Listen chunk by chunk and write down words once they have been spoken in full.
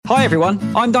Hi everyone,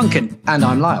 I'm Duncan. And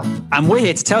I'm Lyle. And we're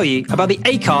here to tell you about the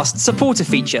Acast supporter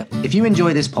feature. If you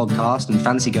enjoy this podcast and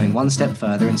fancy going one step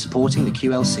further in supporting the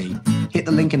QLC, hit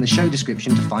the link in the show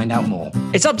description to find out more.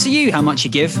 It's up to you how much you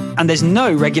give, and there's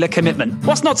no regular commitment.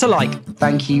 What's not to like?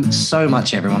 Thank you so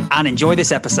much, everyone. And enjoy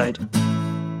this episode.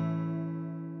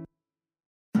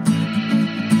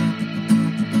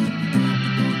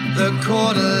 The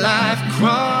Quarter Life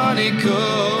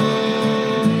Chronicles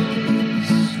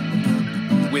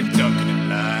with Duncan and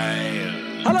Lyle.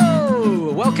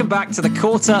 Hello! Welcome back to the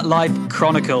Quarter Life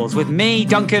Chronicles with me,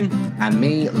 Duncan. And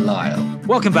me, Lyle.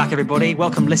 Welcome back, everybody.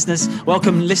 Welcome, listeners.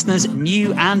 Welcome, listeners,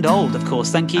 new and old, of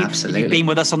course. Thank you. Absolutely. You've been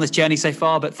with us on this journey so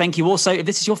far, but thank you also if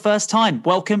this is your first time.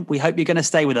 Welcome. We hope you're going to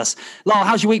stay with us. Lyle,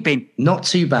 how's your week been? Not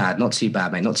too bad,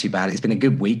 mate. Not too bad. It's been a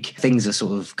good week. Things are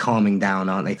sort of calming down,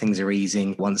 aren't they? Things are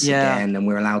easing once again, and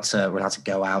we're allowed to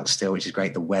go out still, which is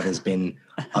great. The weather's been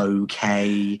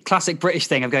okay. Classic British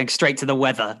thing of going straight to the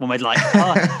weather when we're like,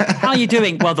 how are you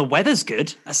doing? Well, the weather's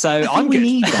good, so I'm good. We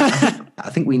need that. I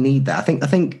think we need that. I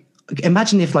think.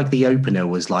 Imagine if like the opener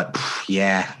was like,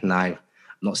 no, I'm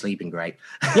not sleeping great.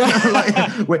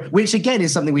 Which again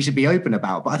is something we should be open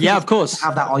about. But I think of course,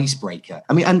 have that icebreaker.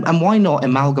 I mean, and why not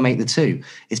amalgamate the two?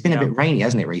 It's been a bit rainy,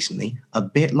 hasn't it, recently? A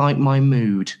bit like my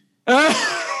mood.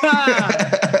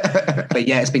 But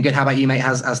yeah, it's been good. How about you, mate?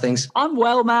 How's things? I'm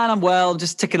well, man. I'm well.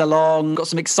 Just ticking along. Got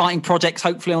some exciting projects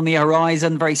hopefully on the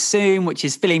horizon very soon, which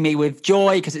is filling me with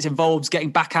joy because it involves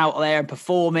getting back out there and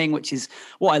performing, which is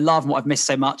what I love and what I've missed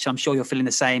so much. I'm sure you're feeling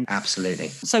the same. Absolutely.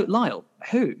 So, Lyle,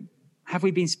 who have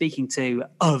we been speaking to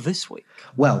this week?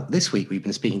 Well, this week we've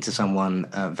been speaking to someone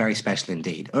very special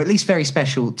indeed, or at least very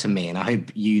special to me. And I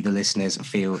hope you, the listeners,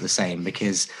 feel the same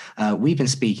because we've been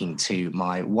speaking to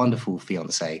my wonderful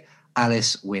fiancée,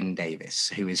 Alice Wynne Davis,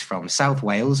 who is from South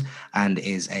Wales and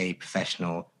is a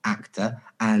professional actor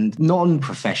and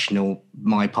non-professional,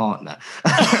 my partner.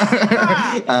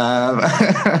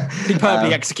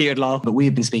 Superbly executed, Lyle. But we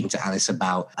have been speaking to Alice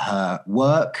about her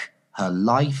work, her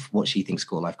life, what she thinks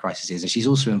quarter life crisis is, and she's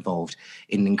also involved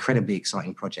in an incredibly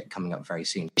exciting project coming up very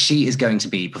soon. She is going to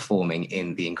be performing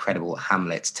in the incredible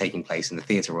Hamlet taking place in the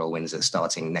Theatre Royal Windsor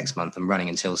starting next month and running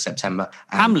until September.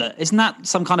 Hamlet, isn't that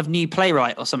some kind of new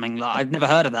playwright or something? Like, I've never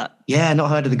heard of that. Yeah, not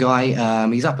heard of the guy.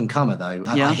 He's up and comer though.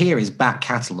 Yeah. I hear his back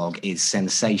catalogue is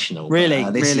sensational. Really?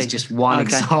 This is just one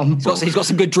example. He's got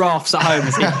some good drafts at home,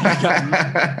 has he?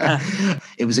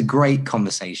 It was a great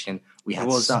conversation. We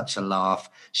had such a laugh.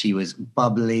 She was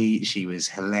bubbly. She was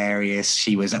hilarious.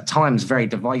 She was at times very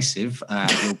divisive.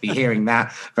 You'll be hearing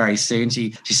that very soon.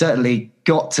 She certainly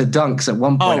got to dunks at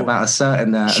one point about a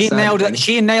certain. She nailed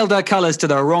her colours to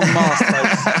the wrong mast.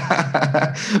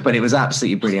 But it was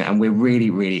absolutely brilliant, and we're really,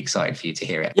 really excited for you to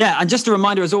hear it. Yeah, and just a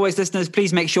reminder, as always, listeners,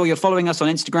 please make sure you're following us on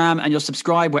Instagram and you'll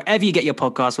subscribe wherever you get your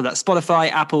podcasts, whether that's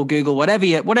Spotify, Apple, Google, whatever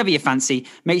you fancy.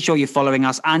 Make sure you're following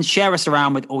us and share us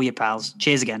around with all your pals.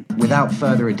 Cheers again. Without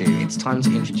further ado, it's time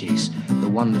to introduce the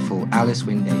wonderful Alice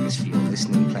Wynne Davis for your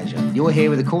listening pleasure. You're here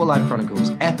with the Quarter Life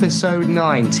Chronicles, episode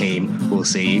 9, team. We'll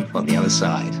see you on the other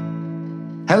side.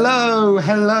 Hello.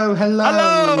 Hello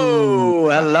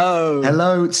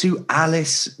to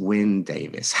Alice Wynne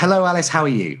Davis. Hello, Alice. How are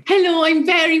you? Hello, I'm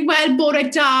very well, bore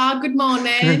da. Good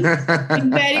morning. I'm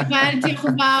very well, diolch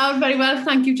yn fawr. Very well,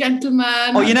 thank you,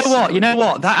 gentlemen. Oh, you know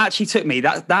what? That actually took me.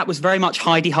 That was very much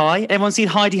Heidi High. Everyone seen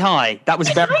Heidi High? That was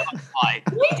very high.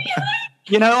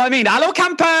 You know what I mean? Hello,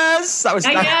 campers. That was.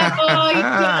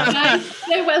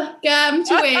 Welcome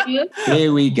to Wales.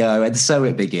 Here we go, and so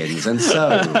it begins, and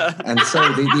so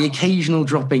the occasional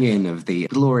dropping in of the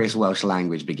glorious Welsh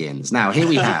language begins. Now here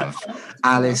we have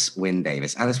Alice Wynne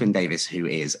Davis. Alice Wynne Davis, who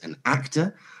is an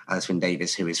actor. Alice Wynne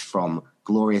Davis, who is from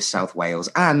glorious South Wales,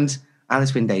 and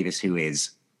Alice Wynne Davis, who is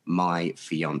my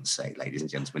fiance, ladies and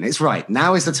gentlemen. It's right.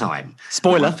 Now is the time.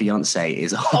 Spoiler. My fiance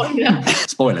is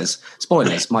Spoilers.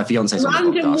 My fiance is on the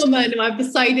podcast. Random woman who I've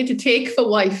decided to take for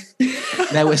wife.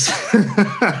 There was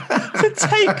to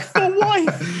take for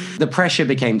wife. The pressure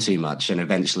became too much, and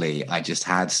eventually I just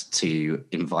had to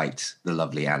invite the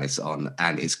lovely Alice on,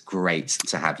 and it's great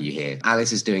to have you here.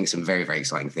 Alice is doing some very, very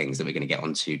exciting things that we're going to get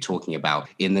onto talking about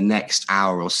in the next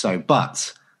hour or so.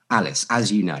 But Alice,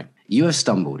 as you know, you have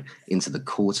stumbled into the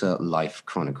Quarter Life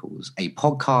Chronicles, a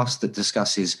podcast that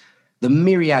discusses the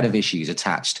myriad of issues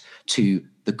attached to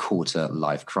the quarter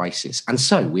life crisis. And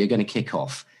so we are going to kick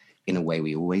off in a way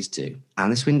we always do.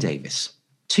 Alice Wynne Davis,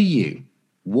 to you,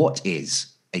 what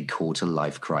is a quarter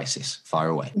life crisis? Fire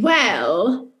away.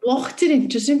 Well, what an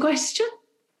interesting question.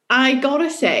 I gotta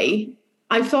say,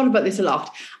 I've thought about this a lot.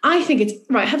 I think it's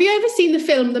right. Have you ever seen the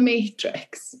film The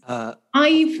Matrix? Of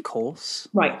course.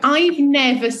 Right. I've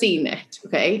never seen it.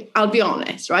 Okay. I'll be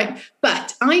honest. Right.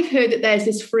 But I've heard that there's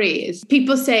this phrase.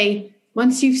 People say,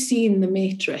 once you've seen The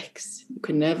Matrix, you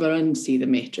can never unsee The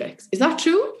Matrix. Is that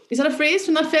true? Is that a phrase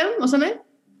from that film or something?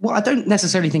 Well, I don't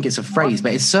necessarily think it's a phrase,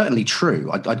 but it's certainly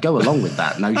true. I'd go along with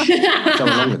that notion. I'd go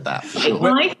along with that, for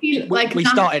sure. I feel like we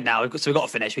started now, so we've got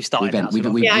to finish. We started now.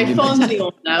 I found it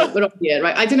on now. We're up here,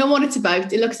 right? I don't know what it's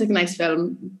about. It looks like a nice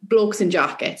film, blokes in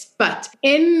jackets. But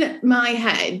in my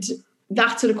head,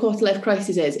 that's what a quarter-life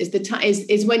crisis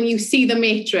is when you see The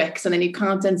Matrix and then you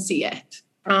can't unsee it.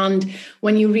 And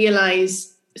when you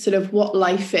realise sort of what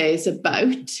life is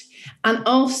about. And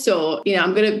also, you know,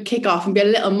 I'm going to kick off and be a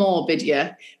little morbid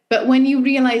here, but when you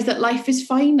realise that life is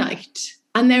finite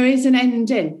and there is an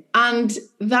ending, and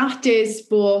that is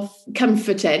both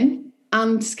comforting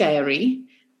and scary.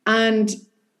 And,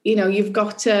 you know, you've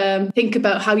got to think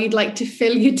about how you'd like to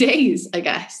fill your days, I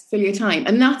guess, fill your time.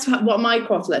 And that's what my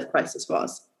quarter-life crisis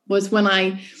was when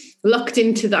I looked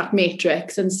into that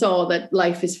matrix and saw that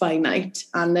life is finite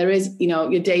and there is, you know,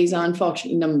 your days are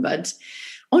unfortunately numbered.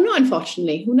 Or not,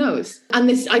 unfortunately, who knows? And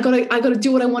this, I gotta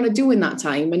do what I want to do in that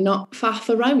time and not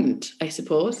faff around, I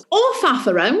suppose. Or faff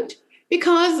around,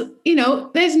 because, you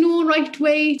know, there's no right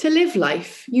way to live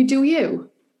life. You do you.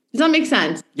 Does that make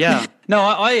sense? Yeah.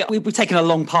 No, we've taken a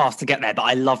long path to get there, but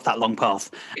I love that long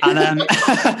path. And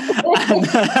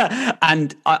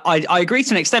and I agree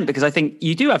to an extent, because I think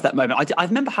you do have that moment. I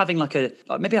remember having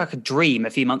maybe a dream a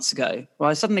few months ago where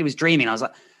I suddenly was dreaming. I was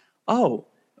like, oh,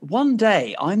 one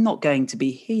day I'm not going to be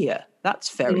here.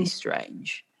 That's very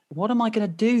strange. What am I going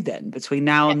to do then between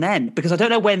now and then? Because I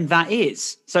don't know when that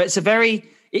is. So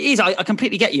I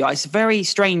completely get you. It's a very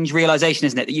strange realization,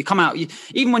 isn't it? That you come out,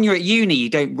 even when you're at uni, you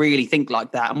don't really think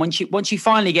like that. And once you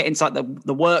finally get inside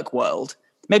the work world,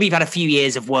 maybe you've had a few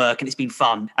years of work and it's been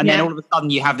fun. And then all of a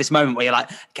sudden you have this moment where you're like,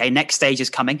 okay, next stage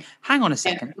is coming. Hang on a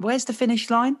second. Where's the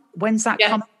finish line? When's that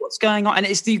coming? What's going on?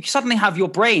 And you suddenly have your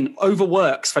brain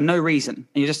overworks for no reason. And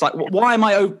you're just like, why am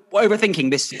I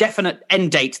overthinking this definite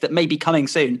end date that may be coming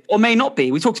soon or may not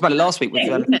be? We talked about it last week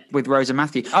with Rose and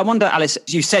Matthew. I wonder, Alice,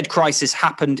 you said crisis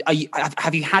happened.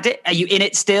 Have you had it? Are you in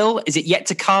it still? Is it yet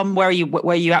to come? Where are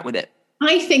you at with it?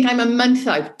 I think I'm a month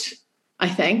out. I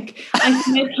think I've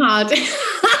had.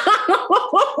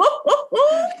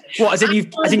 What? As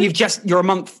in you've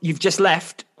just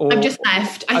left. Or? I've just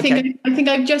left. I think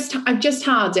I've just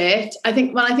had it. I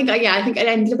think it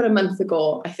ended about a month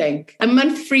ago. I think a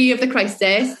month free of the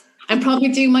crisis. I'm probably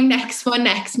doing my next one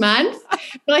next month.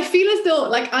 But I feel as though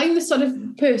like I'm the sort of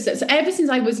person. So ever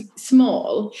since I was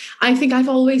small, I think I've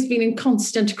always been in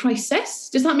constant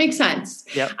crisis. Does that make sense?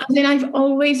 Yeah. And then I've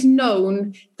always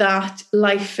known that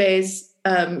life is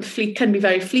can be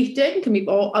very fleeting, can be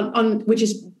which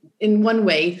is in one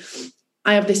way.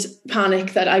 I have this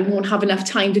panic that I won't have enough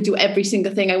time to do every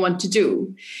single thing I want to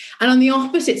do. And on the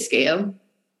opposite scale,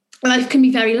 life can be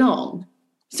very long.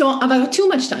 So I've got too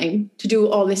much time to do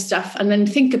all this stuff and then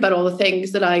think about all the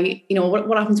things that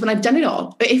what happens when I've done it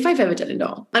all, if I've ever done it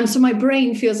all. And so my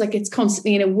brain feels like it's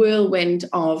constantly in a whirlwind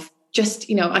of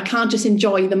just, I can't just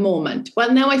enjoy the moment.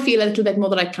 Well, now I feel a little bit more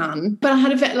that I can. But I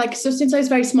had since I was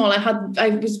very small, I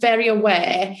was very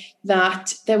aware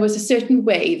that there was a certain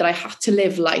way that I had to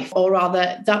live life, or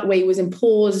rather that way was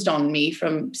imposed on me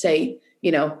from, say,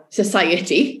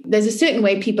 society. There's a certain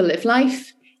way people live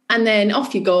life, and then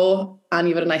off you go and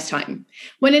you've had a nice time.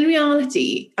 When in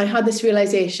reality, I had this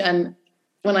realization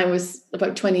when I was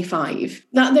about 25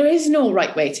 that there is no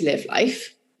right way to live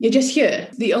life. You're just here.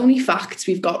 The only facts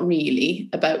we've got really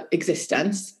about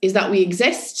existence is that we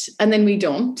exist and then we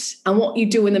don't. And what you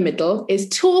do in the middle is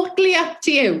totally up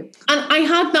to you. And I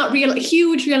had that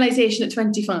huge realization at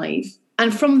 25.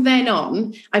 And from then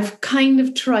on, I've kind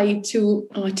of tried to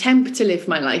attempt to live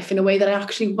my life in a way that I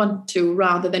actually want to,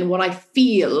 rather than what I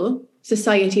feel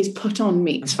society has put on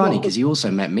me. It's funny because you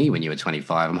also met me when you were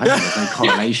 25. I'm hoping there's no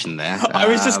correlation there. I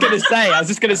was just going to say,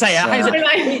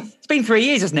 it's been 3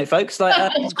 years, isn't it, folks?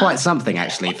 It's quite something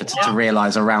actually to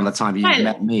realise around the time you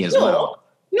met me as well.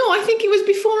 No, I think it was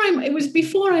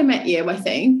before I met you, I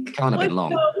think. Can't have been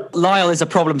long. Lyle is a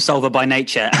problem solver by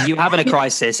nature, and you having a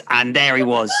crisis, and there he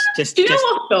was. Do you know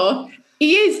what though?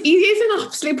 He is an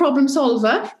absolute problem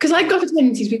solver, because I've got a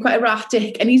tendency to be quite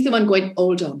erratic, and he's the one going,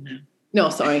 hold on now. No,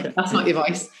 sorry, that's not your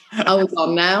voice. Hold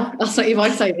on now. That's not your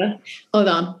voice either. Hold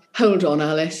on,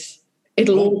 Alice.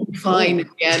 It'll all be fine in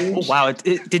the end. Oh, wow.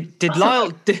 Did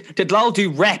Lyle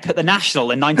do rep at the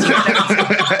National in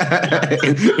 1960s?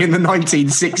 in the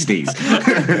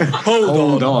 1960s.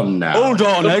 Hold on now. Hold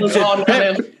on.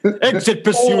 Exit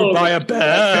pursued by a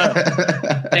bear.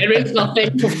 There is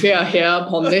nothing to fear here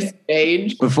upon this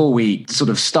stage. Before we sort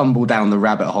of stumble down the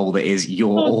rabbit hole that is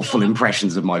your awful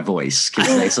impressions of my voice, because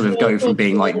they sort of go from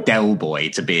being like Del Boy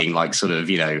to being like sort of,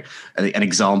 an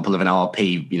example of an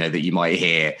RP, that you might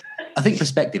hear. I think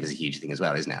perspective is a huge thing as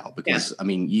well, isn't it? Because, I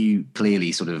mean, you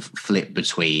clearly sort of flip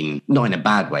between, not in a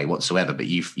bad way whatsoever, but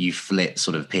you flip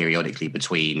sort of periodically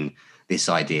between this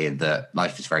idea that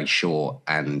life is very short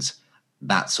and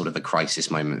that's sort of a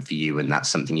crisis moment for you and that's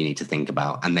something you need to think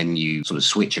about. And then you sort of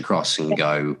switch across and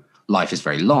go, life is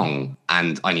very long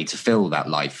and I need to fill that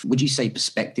life. Would you say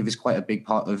perspective is quite a big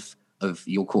part of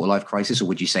your quarter life crisis, or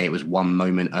would you say it was one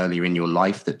moment earlier in your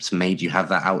life that's made you have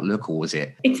that outlook, or was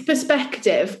it? It's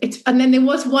perspective. And then there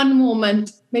was one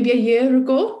moment maybe a year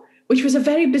ago, which was a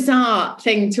very bizarre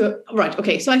thing right.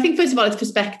 Okay. So I think first of all, it's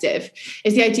perspective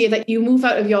is the idea that you move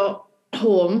out of your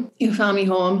home, your family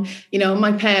home.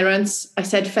 My parents, I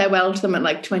said farewell to them at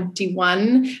like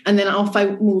 21 and then off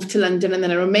I moved to London and then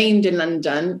I remained in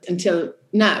London until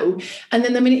now. And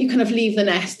then the minute you kind of leave the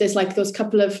nest, there's like those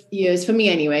couple of years, for me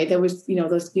anyway, there was,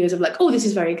 those years of like, oh, this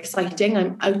is very exciting.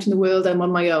 I'm out in the world. I'm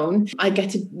on my own. I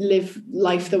get to live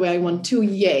life the way I want to.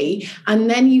 Yay. And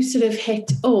then you sort of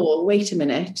hit, oh, wait a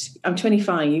minute. I'm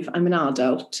 25. I'm an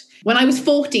adult. When I was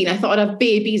 14, I thought I'd have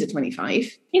babies at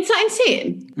 25. Is that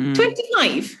insane?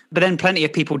 25. But then plenty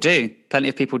of people do. Plenty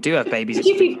of people do have babies.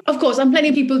 Of course, and plenty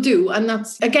of people do. And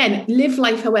that's, again, live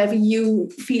life however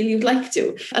you feel you'd like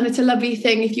to. And it's a lovely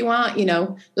thing if you are,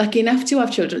 lucky enough to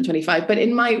have children at 25. But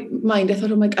in my mind, I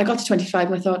thought, I got to 25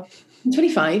 and I thought, I'm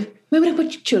 25. Where would I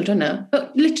put children now?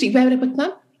 But literally, where would I put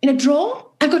them? In a drawer?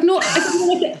 I don't know. Do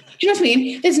you know what I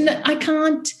mean?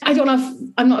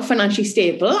 I'm not financially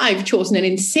stable. I've chosen an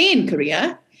insane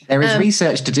career. There is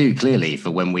research to do, clearly, for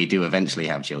when we do eventually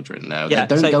have children.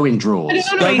 Don't go in drawers.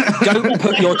 Don't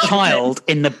put your child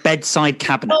in the bedside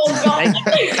cabinet. Oh, God.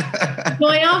 No,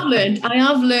 I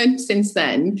have learned since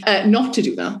then not to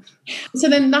do that. So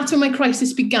then that's when my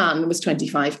crisis began, was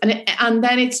 25. And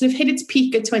then it sort of hit its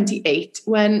peak at 28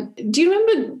 when, do you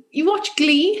remember, you watched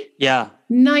Glee? Yeah.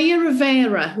 Naya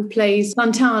Rivera, who plays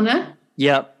Santana.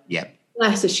 Yep.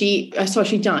 Bless her, I saw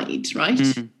she died, right?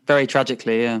 Very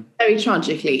tragically, yeah. Very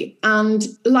tragically. And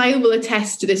Lyle will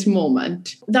attest to this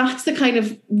moment. That's the kind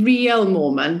of real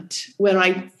moment where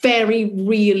I very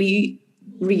really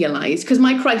realised, because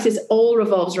my crisis all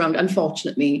revolves around,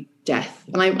 unfortunately, death.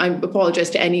 And I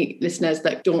apologise to any listeners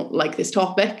that don't like this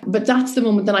topic, but that's the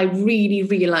moment that I really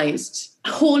realised,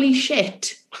 holy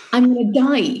shit, I'm going to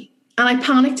die. And I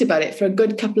panicked about it for a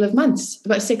good couple of months,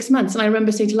 about 6 months. And I remember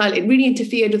saying to Lyle, it really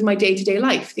interfered with my day-to-day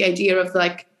life, the idea of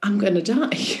like, I'm going to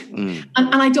die. And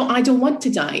I don't want to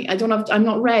die. I'm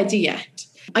not ready yet.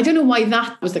 I don't know why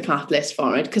that was the catalyst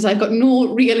for it, because I've got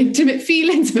no real intimate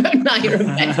feelings about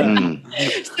Naira.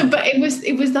 But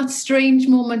it was that strange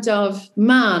moment of,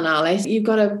 man, Alice, you've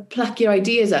got to pluck your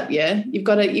ideas up, yeah? You've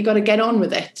got to get on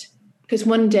with it, because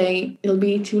one day it'll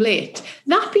be too late.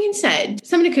 That being said,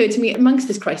 something occurred to me amongst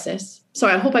this crisis.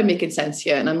 Sorry, I hope I'm making sense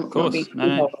here. And I'm of course.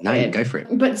 No, go for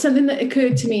it. But something that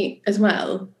occurred to me as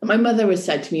well, my mother has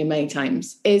said to me many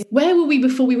times, is where were we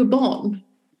before we were born?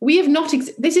 We have not,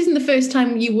 this isn't the first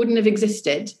time you wouldn't have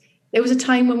existed. There was a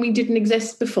time when we didn't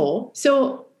exist before.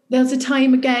 So there's a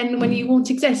time again when you won't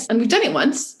exist. And we've done it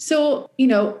once. So,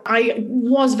 I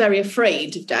was very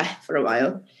afraid of death for a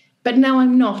while. But now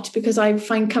I'm not, because I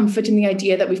find comfort in the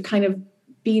idea that we've kind of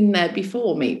been there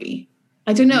before, maybe.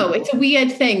 I don't know. It's a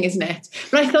weird thing, isn't it?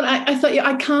 But I thought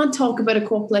I can't talk about a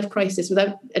quarter life crisis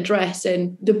without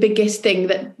addressing the biggest thing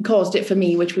that caused it for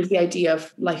me, which was the idea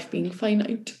of life being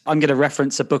finite. I'm going to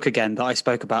reference a book again that I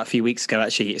spoke about a few weeks ago,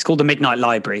 actually. It's called The Midnight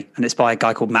Library, and it's by a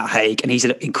guy called Matt Haig, and he's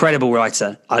an incredible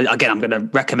writer. I'm going to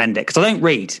recommend it because I don't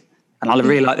read, and I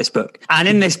really like this book. And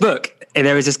in this book,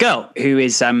 there is this girl who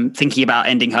is thinking about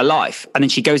ending her life. And then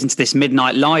she goes into this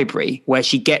midnight library where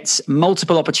she gets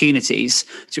multiple opportunities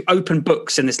to open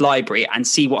books in this library and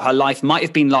see what her life might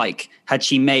have been like had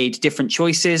she made different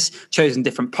choices, chosen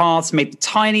different paths, made the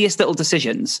tiniest little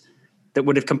decisions that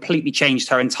would have completely changed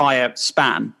her entire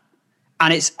span.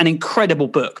 And it's an incredible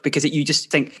book because you just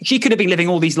think she could have been living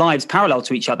all these lives parallel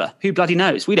to each other. Who bloody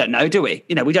knows? We don't know, do we?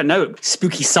 We don't know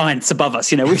spooky science above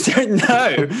us. We don't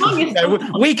know.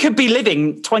 We could be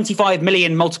living 25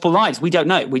 million multiple lives. We don't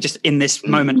know. We're just in this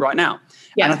moment right now.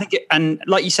 Yeah. And I think, and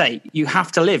like you say, you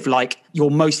have to live like your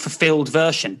most fulfilled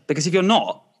version, because if you're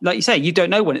not, like you say, you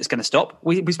don't know when it's going to stop.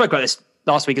 We spoke about this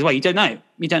last week as well. You don't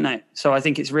know. So I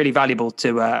think it's really valuable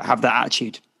to have that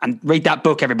attitude. And read that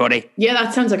book, everybody. Yeah,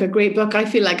 that sounds like a great book. I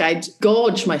feel like I'd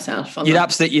gorge myself on You'd that.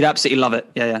 absolutely love it.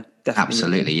 Yeah, definitely.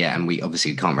 Absolutely, yeah. And we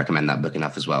obviously can't recommend that book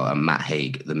enough as well. Matt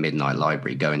Haig, The Midnight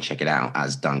Library. Go and check it out,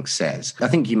 as Dunk says. I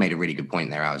think you made a really good point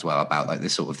there as well about like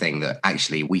this sort of thing that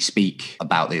actually we speak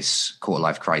about this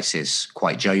quarter-life crisis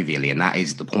quite jovially, and that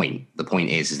is the point. The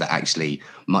point is that actually,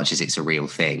 much as it's a real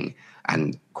thing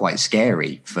and quite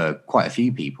scary for quite a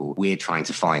few people, we're trying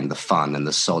to find the fun and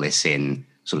the solace in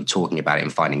sort of talking about it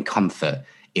and finding comfort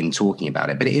in talking about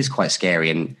it. But it is quite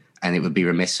scary, and it would be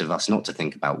remiss of us not to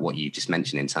think about what you just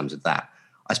mentioned in terms of that.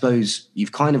 I suppose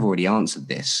you've kind of already answered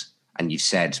this, and you've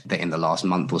said that in the last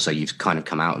month or so you've kind of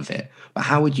come out of it. But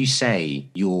how would you say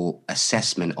your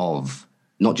assessment of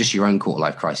not just your own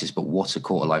quarter-life crisis, but what a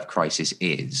quarter-life crisis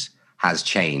is, has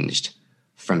changed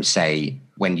from, say,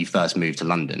 when you first moved to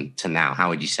London to now? How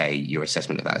would you say your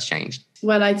assessment of that has changed?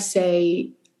 Well, I'd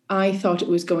say I thought it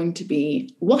was going to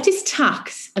be, what is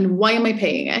tax and why am I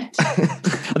paying it?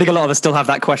 I think a lot of us still have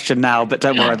that question now, but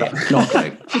don't worry about it.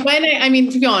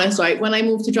 To be honest, right, when I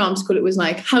moved to drama school, it was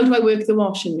like, how do I work the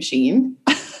washing machine?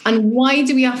 And why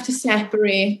do we have to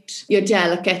separate your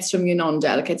delicates from your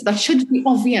non-delicates? That should be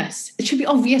obvious. It should be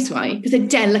obvious, why? Because they're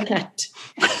delicate.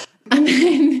 And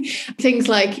then things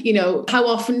like, how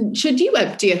often should you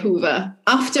empty your Hoover?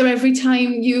 After every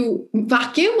time you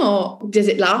vacuum, or does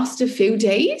it last a few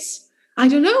days? I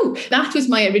don't know. That was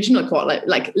my original quote,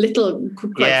 like little.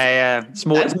 Yeah.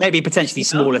 Small, maybe potentially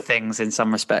smaller things in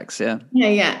some respects. Yeah.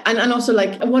 Yeah. And also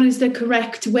like, what is the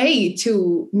correct way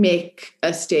to make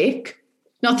a steak?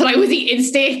 Not that I was eating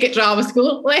steak at drama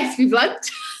school. Let's be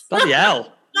blunt. Bloody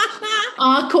hell.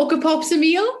 Are Cocoa Pops a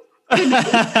meal?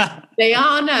 They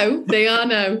are now.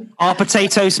 Are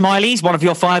potato smileys one of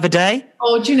your 5 a day?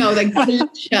 Oh, do you know, they're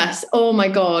delicious. Oh my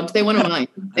God, they one of mine.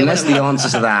 Unless the answer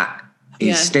to that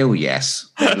is still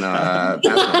yes. Then, that's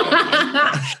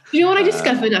you know what I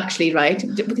discovered actually, right?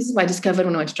 Because this is what I discovered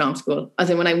when I went to drama school,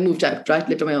 as in when I moved out, right,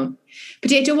 lived on my own.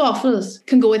 Potato waffles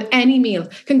can go with any meal,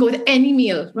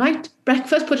 right?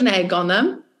 Breakfast, put an egg on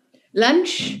them.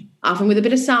 Lunch, have them with a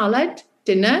bit of salad.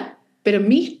 Dinner, bit of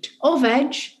meat or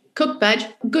veg. Cooked veg,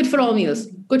 good for all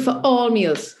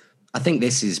meals. I think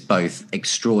this is both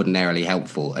extraordinarily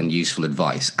helpful and useful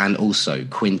advice, and also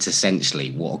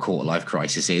quintessentially what a quarter-life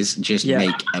crisis is. Just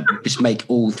make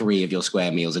all 3 of your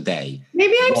square meals a day.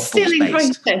 Maybe I'm still in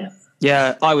crisis.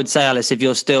 Yeah, I would say, Alice, if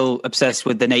you're still obsessed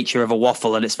with the nature of a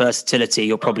waffle and its versatility,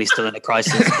 you're probably still in a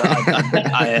crisis.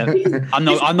 I'm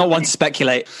not one to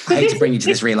speculate. I hate to bring you to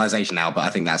this realization now, but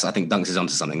I think Dunks is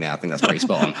onto something there. I think that's pretty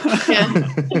spot on. Yeah,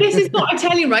 this is not. I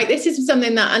tell you, right. This is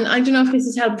something that, and I don't know if this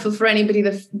is helpful for anybody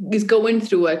that is going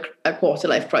through a quarter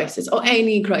life crisis or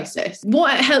any crisis.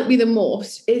 What helped me the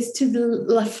most is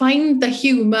to find the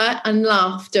humor and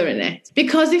laughter in it,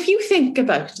 because if you think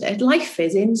about it, life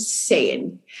is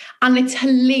insane. And it's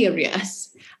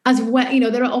hilarious as well.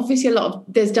 There are obviously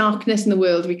there's darkness in the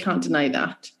world. We can't deny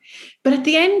that. But at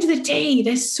the end of the day,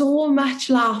 there's so much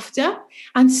laughter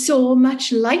and so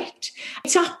much light.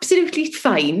 It's absolutely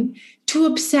fine to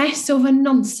obsess over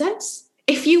nonsense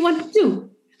if you want to,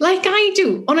 like I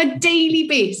do on a daily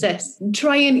basis.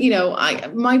 Try and,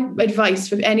 my advice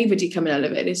for anybody coming out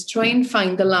of it is try and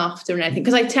find the laughter in anything.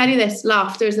 Because I tell you this,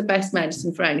 laughter is the best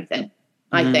medicine for anything.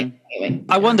 I think. Anyway.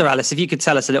 I wonder, Alice, if you could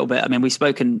tell us a little bit. I mean, we've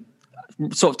sort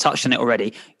of touched on it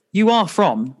already. You are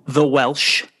from the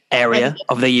Welsh area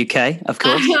of the UK, of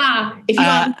course.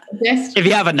 If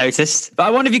you haven't noticed. But I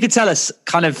wonder if you could tell us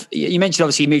kind of, you mentioned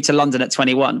obviously you moved to London at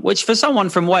 21, which for someone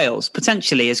from Wales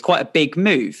potentially is quite a big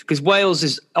move, because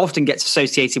Wales often gets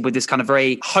associated with this kind of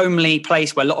very homely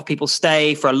place where a lot of people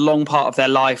stay for a long part of their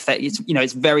life. That it's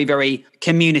very, very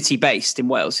community based in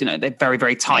Wales. They're very,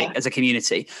 very tight as a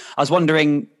community. I was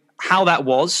wondering how that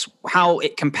was, how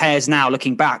it compares now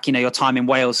looking back, your time in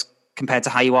Wales compared to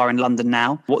how you are in London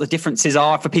now, what the differences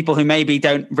are for people who maybe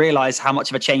don't realise how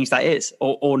much of a change that is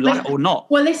or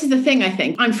not. Well, this is the thing, I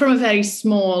think. I'm from a very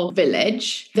small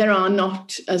village. There are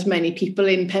not as many people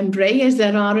in Pembrey as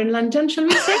there are in London, shall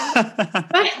we say.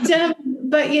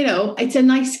 But it's a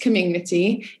nice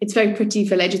community. It's a very pretty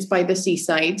village. It's by the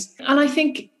seaside. And I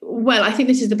think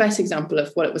this is the best example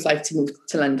of what it was like to move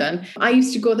to London. I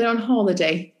used to go there on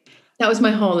holiday. That was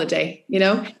my holiday,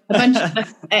 a bunch of,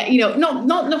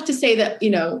 not to say that,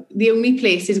 the only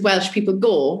places Welsh people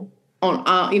go on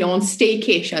on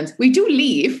staycations. We do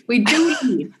leave.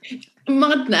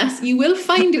 Madness. You will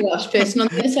find a Welsh person on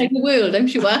the other side of the world, I'm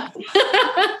sure.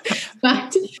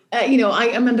 But,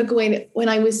 I remember going when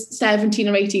I was 17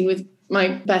 or 18 with my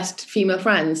best female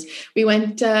friends, we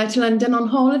went to London on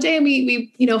holiday, and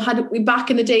we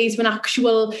back in the days when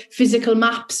actual physical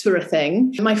maps were a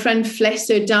thing. My friend Fliss,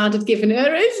 her dad had given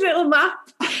her his little map.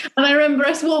 And I remember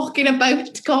us walking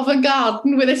about Covent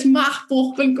Garden with this map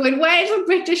open going, where's the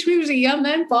British Museum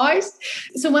then, boys?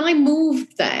 So when I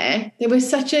moved there was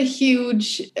such a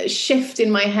huge shift in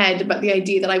my head about the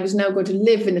idea that I was now going to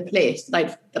live in a place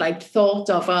that I'd thought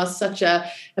of as such a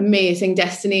amazing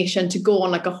destination to go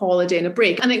on like a holiday and a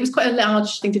break. And it was quite a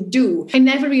large thing to do. I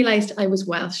never realised I was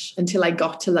Welsh until I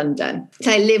got to London.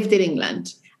 So I lived in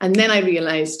England. And then I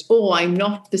realised, I'm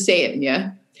not the same,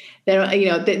 yeah?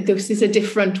 This is a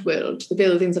different world. The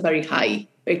buildings are very high,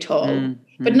 very tall.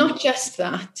 But not just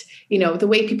that, the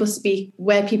way people speak,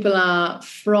 where people are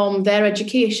from, their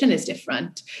education is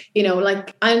different.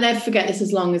 Like I'll never forget this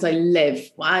as long as I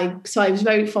live. So I was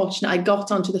very fortunate. I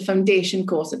got onto the foundation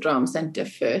course at Drama Centre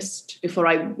first before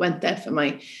I went there for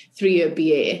my 3-year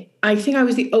BA. I think I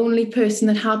was the only person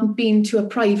that hadn't been to a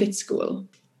private school.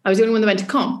 I was the only one that went to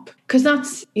comp, because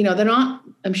that's,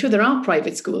 I'm sure there are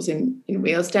private schools in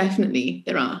Wales, definitely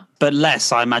there are. But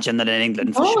less, I imagine, than in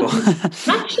England, for sure.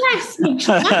 Much less.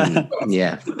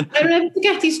 Yeah. I remember to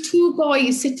get these two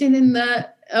boys sitting in the,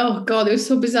 oh God, it was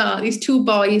so bizarre. These two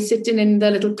boys sitting in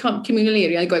the little communal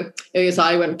area going, yes,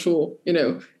 I went to,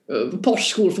 the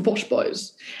posh school for posh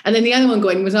boys. And then the other one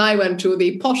going I went to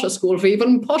the posher school for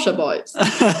even posher boys.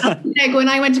 And they're going,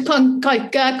 I went to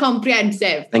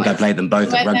comprehensive. I think I played them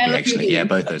both at rugby, actually. Yeah,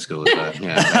 both those schools. But,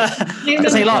 yeah.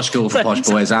 Posh school for posh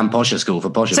boys and posher school for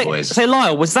posher boys. So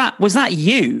Lyle, was that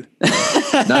you?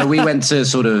 No, we went to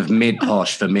sort of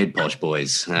mid-posh for mid-posh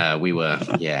boys. We were,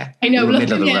 I know, we were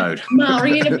middle of the road.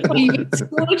 Marrying a private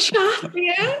school chap,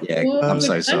 yeah? Yeah, I'm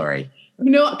so sorry.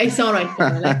 No, it's all right.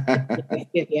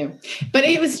 But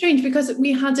it was strange because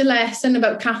we had a lesson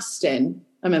about casting,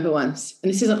 I remember once.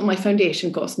 And this isn't my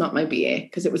foundation course, not my BA,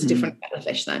 because it was a different kettle of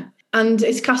fish then. And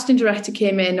his casting director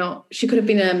came in, or she could have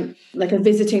been like a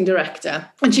visiting director.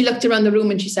 And she looked around the room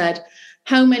and she said,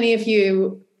 how many of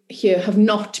you here have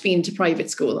not been to private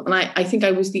school? And I think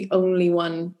I was the only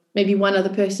one, maybe one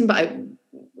other person, but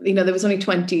there was only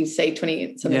 20, say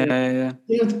 28 something. Yeah.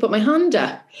 To put my hand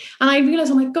up. And I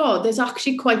realised, oh my God, there's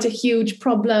actually quite a huge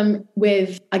problem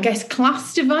with, I guess,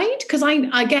 class divide. Because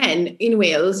again, in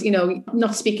Wales,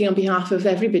 not speaking on behalf of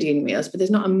everybody in Wales, but there's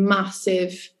not a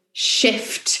massive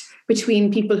shift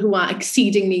between people who are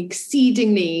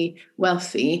exceedingly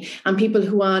wealthy and people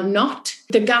who are not.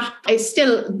 The gap is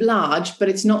still large, but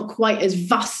it's not quite as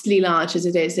vastly large as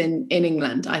it is in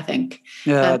England, I think.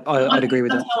 Yeah, I'd agree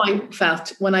with that. That's how I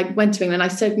felt when I went to England. I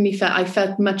certainly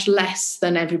felt much less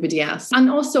than everybody else. And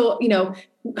also,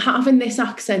 having this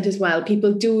accent as well,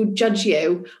 people do judge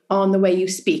you on the way you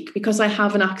speak, because I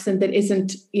have an accent that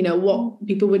isn't, what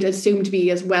people would assume to be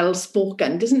as well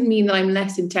spoken. Doesn't mean that I'm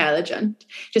less intelligent.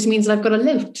 It just means that I've got a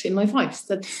lilt in my voice.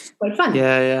 That's quite fun.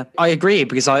 Yeah. I agree,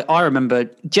 because I remember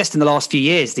just in the last few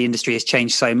years, the industry has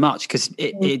changed so much, because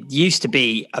it used to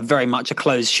be very much a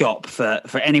closed shop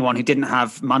for anyone who didn't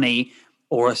have money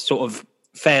or a sort of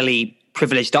fairly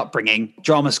privileged upbringing.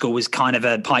 Drama school was kind of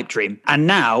a pipe dream. And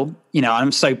now,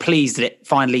 I'm so pleased that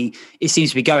it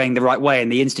seems to be going the right way,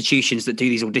 and the institutions that do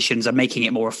these auditions are making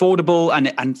it more affordable.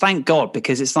 And thank God,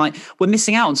 because it's like we're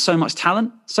missing out on so much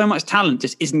talent. So much talent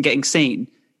just isn't getting seen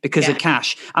because of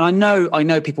cash. And I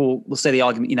know people will say the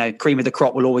argument, cream of the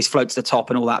crop will always float to the top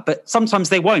and all that, but sometimes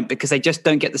they won't, because they just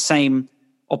don't get the same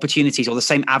opportunities or the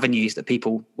same avenues that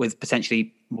people with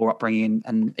potentially more upbringing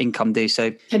and income do.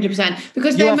 So 100%.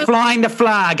 Because you're flying the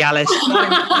flag, Alice.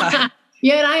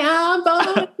 Yeah, I am.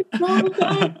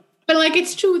 But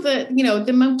it's true that, the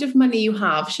amount of money you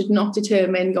have should not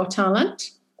determine your talent.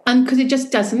 And because it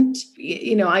just doesn't,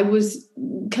 I was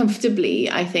comfortably,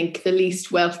 I think, the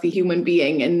least wealthy human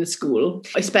being in the school,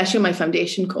 especially my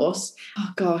foundation course.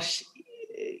 Oh gosh,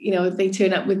 they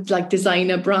turn up with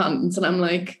designer brands and I'm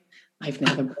like, I've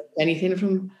never bought anything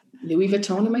from Louis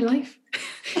Vuitton in my life.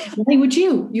 Why would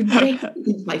you? You'd break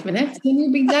in 5 minutes and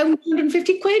you'd be down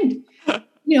 150 quid.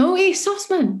 ASOS,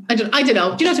 man. I don't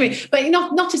know. Do you know what I mean? But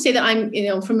not to say that I'm,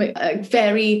 from a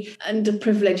very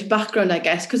underprivileged background, I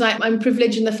guess, because I'm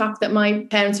privileged in the fact that my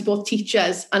parents are both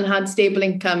teachers and had stable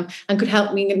income and could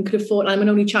help me and could afford, and I'm an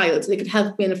only child, so they could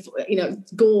help me and,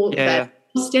 go there.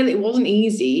 still, it wasn't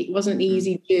easy. It wasn't an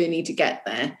easy journey to get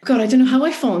there. God, I don't know how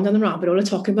I fallen down the rabbit hole of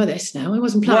talking about this now. I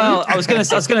wasn't planning. Well, I was going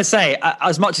to say,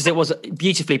 as much as it was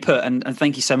beautifully put, and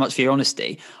thank you so much for your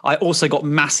honesty, I also got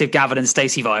massive Gavin and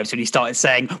Stacey vibes when you started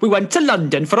saying, we went to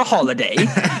London for a holiday.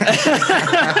 Because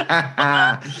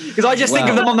I just think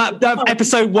of them on that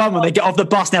episode 1 when they get off the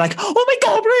bus and they're like, oh my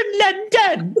God, we're in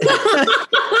London.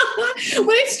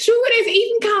 Well, it's true. It is.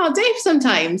 Even Cardiff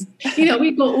sometimes. We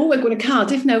go, oh, we're going to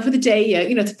Cardiff now for the day.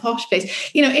 It's a posh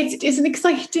place. It's an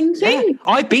exciting thing. Yeah.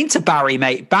 I've been to Barry,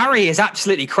 mate. Barry is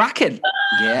absolutely cracking.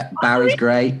 Yeah, Barry's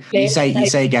great. You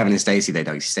say Gavin and Stacey, they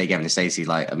don't. You say Gavin and Stacey,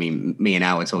 me and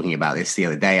Al were talking about this the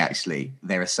other day, actually.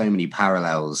 There are so many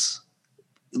parallels,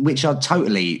 which are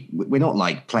totally, we're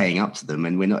not playing up to them,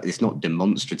 and it's not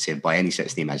demonstrative by any stretch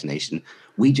of the imagination.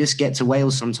 We just get to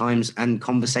Wales sometimes and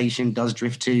conversation does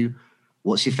drift to,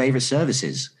 what's your favourite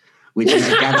services? Which is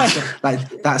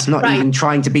that's not even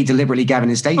trying to be deliberately Gavin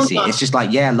and Stacey. It's just I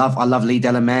love Lee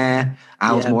Delamere.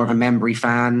 Al's more of a Membry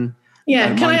fan.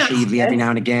 Yeah, can I ask every now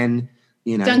and again?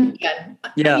 Duncan,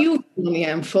 you've done the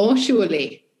M4,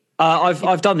 surely.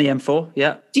 I've done the M4.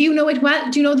 Yeah. Do you know it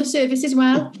well? Do you know the services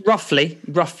well? Roughly.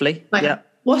 Right. Yeah.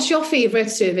 What's your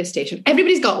favourite service station?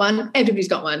 Everybody's got one. It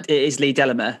is Lee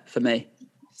Delamere for me.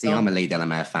 See, I'm a Lee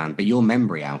Delamere fan, but you're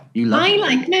Membry, Al. You love. I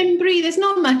like Membry. There's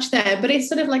not much there, but it's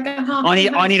sort of like a half.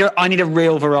 I need a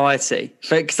real variety,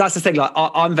 because that's the thing.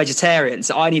 I'm vegetarian,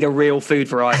 so I need a real food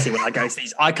variety when I go to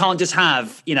these. I can't just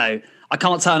have, I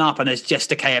can't turn up and there's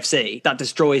just a KFC. That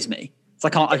destroys me. So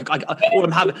I can't.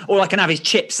 All I can have is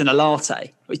chips and a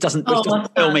latte, which doesn't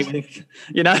fill me with,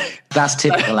 That's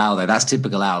typical Al, though. That's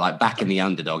typical Al. Back in the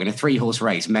underdog in a 3-horse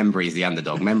race, Membry's the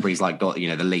underdog. Membry's got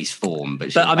the least form,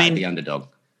 but she's the underdog.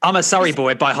 I'm a Surrey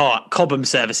boy by heart. Cobham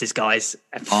services, guys.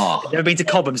 Never been to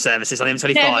Cobham services on the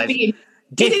M25.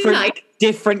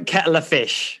 Different kettle of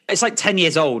fish. It's 10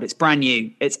 years old. It's brand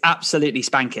new. It's absolutely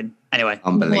spanking. Anyway.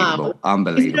 Unbelievable.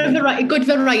 Good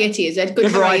variety, is it? Good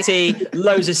variety.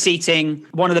 Loads of seating.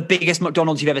 One of the biggest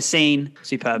McDonald's you've ever seen.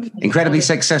 Superb. Incredibly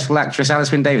successful actress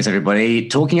Alice Wynne-Davis, everybody,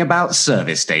 talking about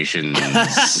service stations.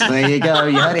 There you go.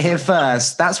 You heard it here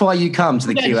first. That's why you come to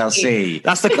the QLC.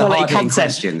 That's the quality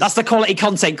content. That's the quality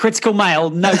content. Critical Mail,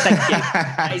 no thank you.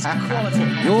 That is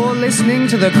quality. You're listening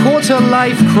to the Quarter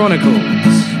Life Chronicles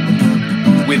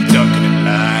with Duncan and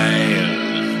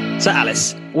Lyle. So,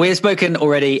 Alice, we have spoken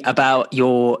already about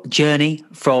your journey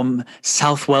from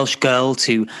South Welsh girl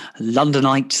to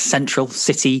Londonite Central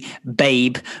City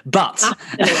babe, but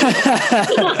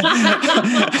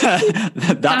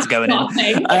that's going in.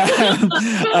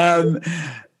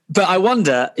 But I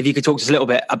wonder if you could talk to us a little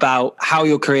bit about how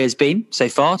your career has been so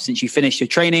far since you finished your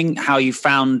training, how you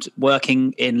found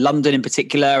working in London in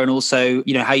particular, and also,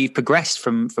 how you've progressed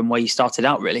from where you started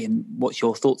out, really, and what's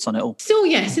your thoughts on it all? So,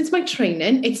 since my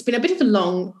training, it's been a bit of a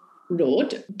long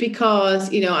road because,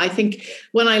 I think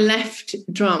when I left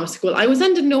drama school, I was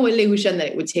under no illusion that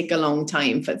it would take a long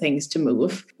time for things to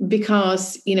move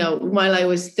because, while I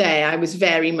was there, I was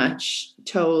very much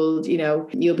told,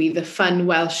 you'll be the fun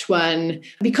Welsh one,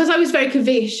 because I was very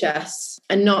curvaceous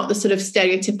and not the sort of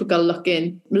stereotypical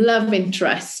looking love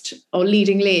interest or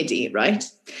leading lady, right?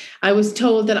 I was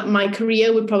told that my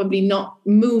career would probably not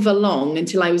move along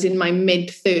until I was in my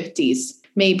mid-30s.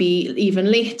 Maybe even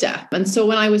later. And so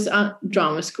when I was at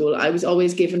drama school, I was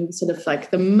always given sort of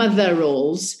the mother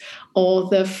roles or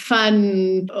the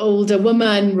fun older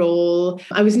woman role.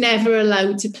 I was never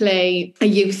allowed to play a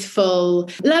youthful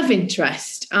love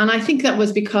interest. And I think that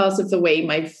was because of the way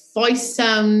my voice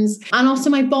sounds and also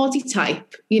my body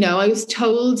type. I was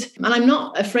told, and I'm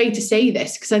not afraid to say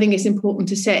this because I think it's important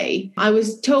to say, I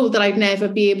was told that I'd never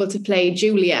be able to play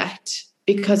Juliet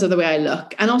because of the way I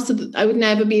look. And also that I would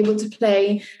never be able to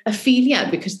play Ophelia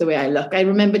because of the way I look. I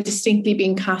remember distinctly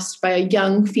being cast by a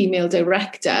young female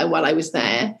director while I was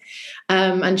there.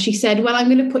 And she said, well, I'm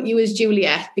going to put you as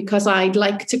Juliet because I'd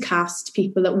like to cast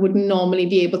people that wouldn't normally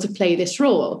be able to play this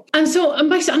role. And so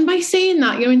by saying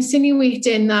that, you're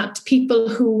insinuating that people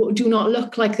who do not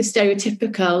look like the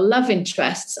stereotypical love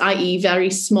interests, i.e. very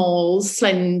small,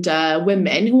 slender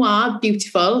women who are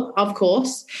beautiful, of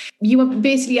course, you are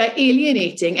basically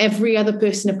alienating every other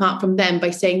person apart from them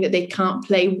by saying that they can't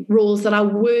play roles that are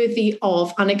worthy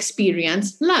of and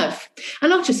experience love. And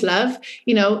not just love,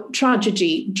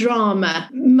 tragedy, drama,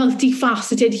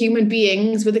 multifaceted human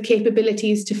beings with the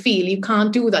capabilities to feel. You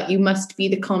can't do that. You must be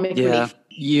the comic relief.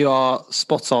 You are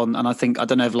spot on. And I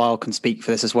don't know if Lyle can speak for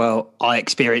this as well. I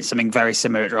experienced something very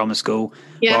similar at drama school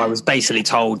where I was basically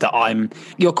told that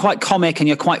you're quite comic and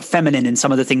you're quite feminine in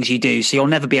some of the things you do. So you'll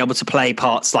never be able to play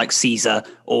parts like Caesar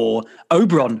or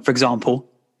Oberon, for example.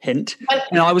 hint.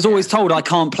 I was always told I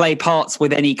can't play parts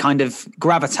with any kind of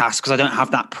gravitas because I don't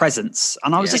have that presence.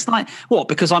 And I was just like, what?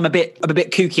 Because I'm a bit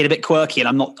kooky and a bit quirky, and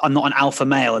I'm not an alpha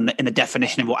male in the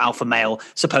definition of what alpha male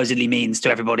supposedly means to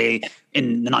everybody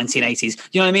in the 1980s.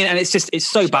 You know what I mean? And it's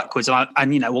so backwards.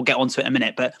 And we'll get onto it in a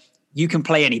minute, but you can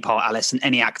play any part, Alice, and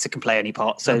any actor can play any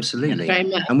part. So absolutely.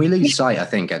 And we lose sight, I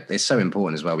think, it's so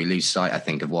important as well. We lose sight, I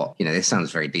think, of what, this sounds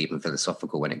very deep and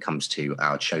philosophical when it comes to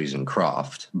our chosen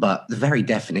craft. But the very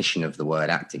definition of the word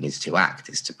acting is to act,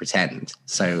 is to pretend.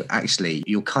 So actually,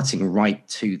 you're cutting right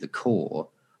to the core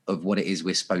of what it is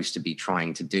we're supposed to be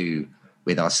trying to do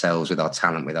with ourselves, with our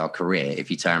talent, with our career.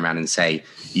 If you turn around and say,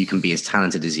 you can be as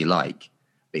talented as you like,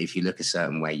 but if you look a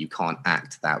certain way, you can't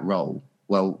act that role.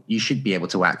 Well, you should be able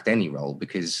to act any role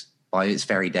because by its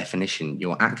very definition,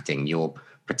 you're acting, you're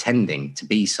pretending to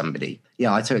be somebody.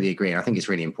 Yeah, I totally agree. And I think it's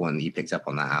really important that you picked up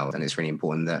on that, Al. And it's really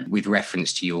important that with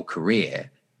reference to your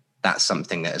career, that's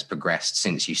something that has progressed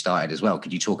since you started as well.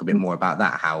 Could you talk a bit more about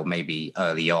that? How maybe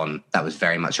early on, that was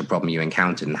very much a problem you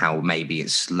encountered and how maybe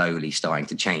it's slowly starting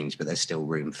to change, but there's still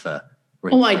room for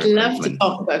I'd love to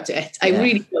talk about it. I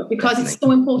really would, because definitely. It's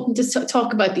so important to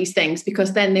talk about these things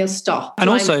because then they'll stop. And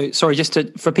also, sorry,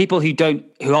 for people who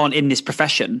aren't in this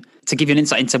profession, to give you an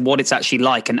insight into what it's actually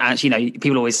like. And actually,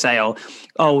 people always say, oh,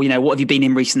 what have you been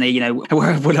in recently?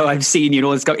 Where have I seen you and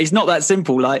all this stuff. It's not that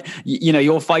simple. Like,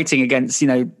 you're fighting against,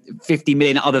 50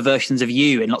 million other versions of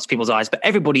you in lots of people's eyes, but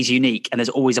everybody's unique and there's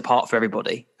always a part for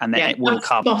everybody. And then it will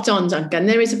come. Spot on, Duncan.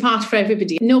 There is a part for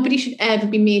everybody. Nobody should ever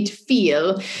be made to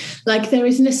feel like there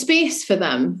isn't a space for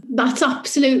them. That's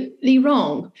absolutely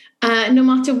wrong. No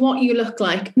matter what you look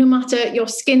like, no matter your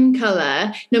skin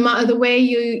color, no matter the way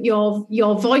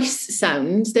your voice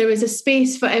sounds, there is a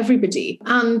space for everybody.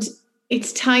 And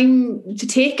it's time to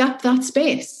take up that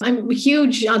space. I'm a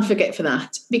huge advocate for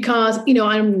that because,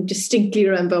 I distinctly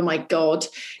remember, oh my God,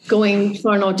 going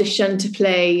for an audition to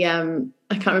play, I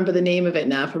can't remember the name of it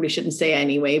now, I probably shouldn't say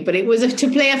anyway, but it was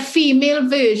to play a female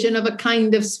version of a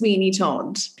kind of Sweeney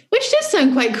Todd, which does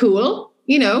sound quite cool,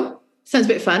 sounds a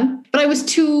bit fun. But I was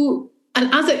too... And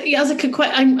I'm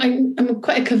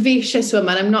quite a curvaceous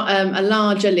woman. I'm not a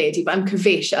larger lady, but I'm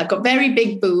curvaceous. I've got very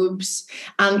big boobs,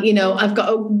 and I've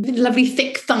got lovely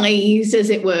thick thighs, as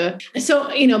it were. So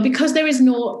because there is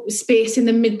no space in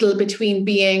the middle between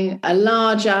being a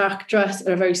large actress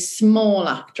or a very small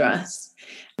actress,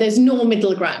 there's no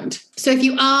middle ground. So if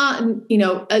you are,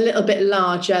 a little bit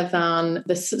larger than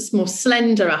the more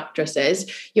slender actresses,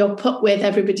 you're put with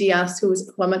everybody else who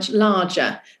are much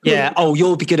larger. Yeah. Oh,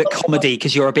 you'll be good at comedy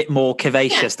because you're a bit more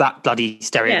curvaceous. Yeah. That bloody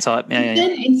stereotype. Yeah.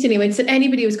 Then insinuates that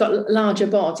anybody who's got larger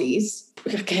bodies,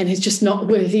 again, is just not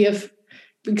worthy of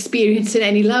experiencing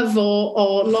any love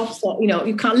or loss. Or,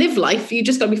 you can't live life. You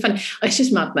just got to be funny. It's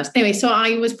just madness. Anyway, so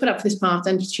I was put up for this part,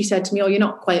 and she said to me, "Oh, you're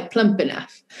not quite plump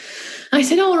enough." I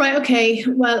said, "All right, okay,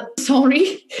 well,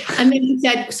 sorry." And then she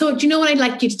said, "So do you know what I'd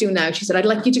like you to do now?" She said, "I'd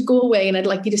like you to go away and I'd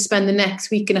like you to spend the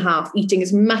next week and a half eating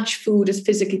as much food as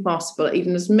physically possible,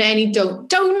 even as many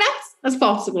donuts as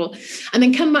possible. And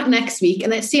then come back next week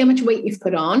and let's see how much weight you've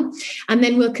put on. And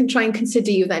then we'll try and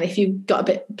consider you then if you've got a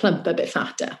bit plumper, a bit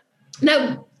fatter."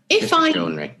 Now,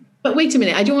 but wait a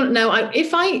minute, I don't want to know.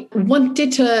 If I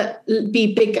wanted to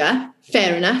be bigger,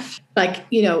 fair enough. Like,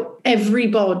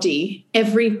 everybody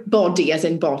as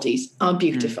in bodies are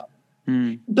beautiful.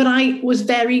 But I was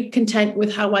very content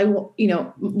with how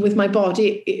with my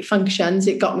body it functions.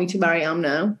 It got me to where I am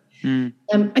now.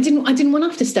 I didn't want to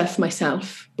have to stuff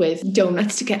myself with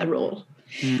donuts to get a role.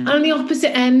 And on the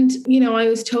opposite end, I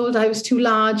was told I was too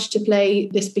large to play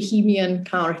this bohemian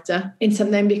character in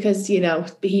something because,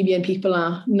 bohemian people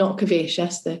are not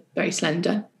curvaceous, they're very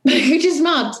slender, which is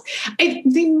mad.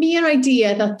 The mere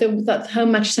idea that how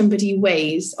much somebody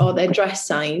weighs or their dress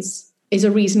size is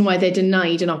a reason why they're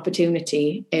denied an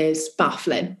opportunity is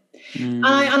baffling. And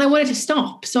I wanted to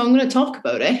stop. So I'm going to talk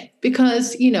about it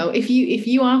because, if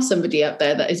you are somebody out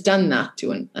there that has done that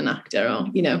to an actor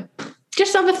or,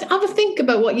 just have a think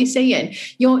about what you're saying.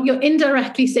 You're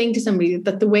indirectly saying to somebody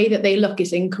that the way that they look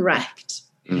is incorrect.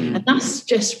 And that's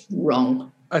just wrong.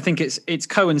 I think it's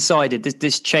coincided,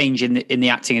 this change in the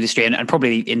acting industry and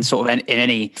probably in sort of in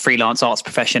any freelance arts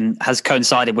profession has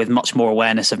coincided with much more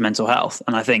awareness of mental health.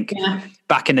 And I think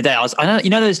back in the day, I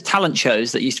know those talent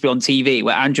shows that used to be on TV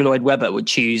where Andrew Lloyd Webber would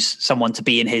choose someone to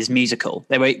be in his musical.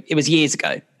 It was years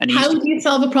ago. And how do you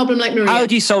solve a problem like Maria? How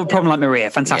do you solve a problem like Maria?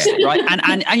 Fantastic, right?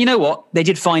 And you know what? They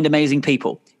did find amazing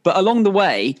people. But along the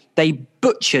way, they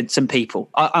butchered some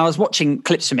people. I was watching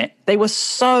clips from it. They were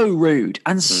so rude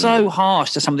and so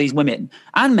harsh to some of these women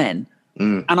and men.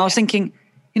 And I was thinking,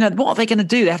 what are they going to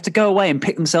do? They have to go away and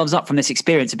pick themselves up from this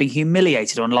experience of being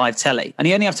humiliated on live telly. And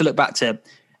you only have to look back to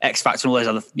X Factor and all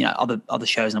those other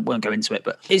shows, and I won't go into it,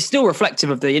 but it's still reflective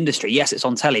of the industry. Yes, it's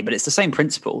on telly, but it's the same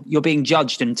principle. You're being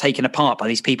judged and taken apart by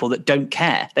these people that don't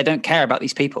care. They don't care about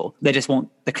these people. They just want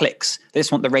the clicks. They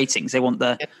just want the ratings. They want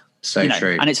the...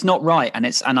 True. And it's not right. And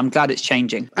I'm glad it's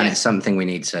changing. And it's something we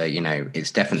need to, it's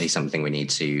definitely something we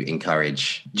need to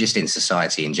encourage just in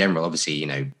society in general. Obviously,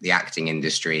 the acting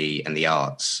industry and the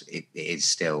arts, it is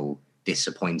still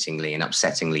disappointingly and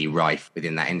upsettingly rife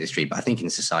within that industry. But I think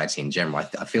in society in general,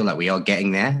 I feel like we are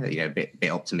getting there, a bit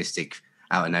optimistic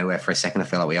out of nowhere for a second. I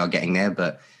feel like we are getting there,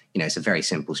 but it's a very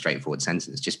simple, straightforward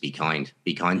sentence. Just be kind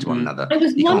to one another.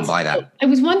 You can't buy that. I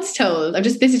was once told,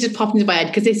 this is just popping into my head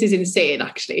because this is insane,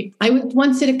 actually. I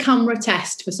once did a camera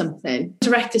test for something. The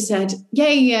director said,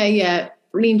 yeah,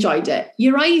 really enjoyed it.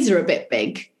 Your eyes are a bit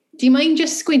big. Do you mind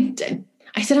just squinting?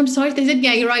 I said, I'm sorry. They said,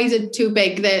 yeah, your eyes are too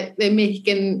big. They're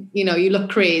making, you look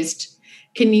crazed.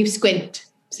 Can you squint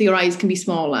so your eyes can be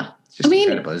smaller? It's just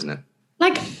incredible, isn't it?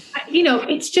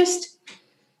 It's just,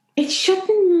 it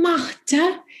shouldn't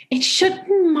matter. It shouldn't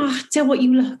matter what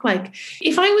you look like.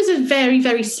 If I was a very,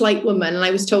 very slight woman and I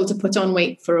was told to put on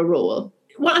weight for a role,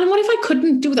 what if I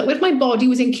couldn't do that? What if my body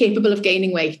was incapable of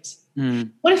gaining weight?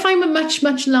 What if I'm a much,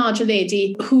 much larger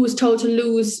lady who was told to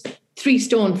lose 3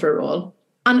 stone for a role,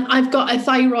 and I've got a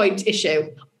thyroid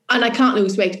issue and I can't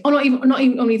lose weight? Or not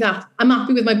even only that, I'm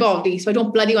happy with my body, so I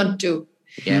don't bloody want to.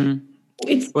 Yeah.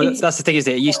 That's the thing, is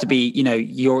that it used to be,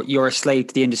 you're a slave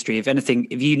to the industry. If anything,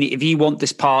 if you want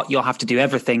this part, you'll have to do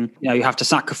everything. You have to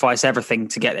sacrifice everything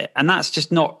to get it, and that's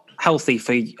just not healthy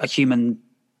for a human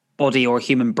body or a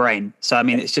human brain. So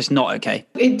it's just not okay.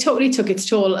 It totally took its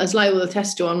toll, as Lyle will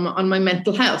attest to, on my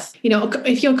mental health.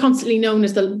 If you're constantly known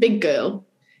as the big girl,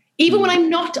 even when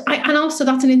I'm not, and also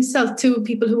that's an insult to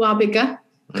people who are bigger,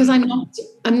 because I'm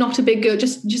not a big girl.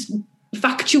 Just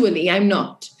factually, I'm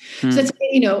not. So it's,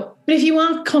 but if you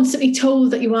are constantly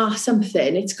told that you are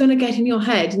something, it's going to get in your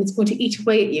head and it's going to eat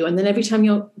away at you. And then every time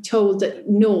you're told that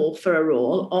no for a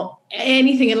role or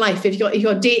anything in life, if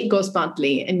your date goes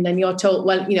badly and then you're told,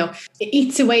 well, it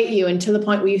eats away at you until the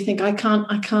point where you think, I can't,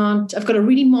 I've got to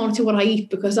really monitor what I eat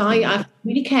because I'm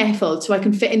really careful so I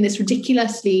can fit in this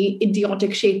ridiculously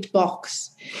idiotic shaped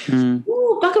box.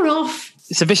 Ooh, bugger off.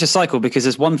 It's a vicious cycle, because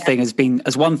as one thing's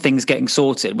getting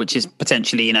sorted, which is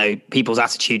potentially, people's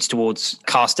attitudes towards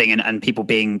casting and people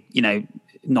being,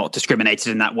 not discriminated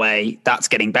in that way, that's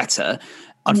getting better.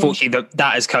 Unfortunately,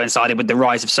 that has coincided with the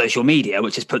rise of social media,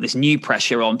 which has put this new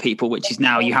pressure on people, which is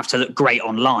now you have to look great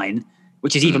online,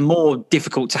 which is even more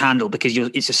difficult to handle because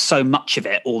it's just so much of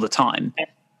it all the time.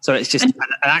 So it's just, and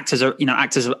actors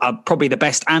are probably the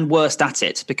best and worst at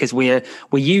it, because we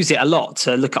use it a lot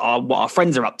to look at what our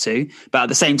friends are up to, but at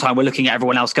the same time we're looking at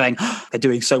everyone else going, oh, they're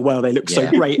doing so well, they look so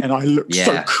great, and I look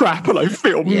so crap and I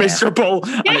feel miserable.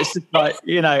 And it's just like,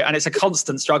 and it's a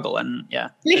constant struggle. And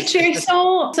literally, I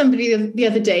saw somebody the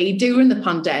other day during a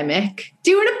pandemic,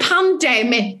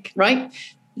 right?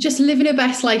 Just living her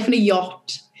best life in a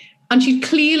yacht. And she'd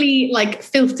clearly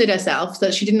filtered herself so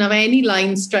that she didn't have any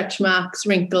lines, stretch marks,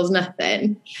 wrinkles,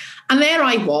 nothing. And there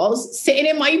I was, sitting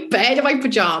in my bed in my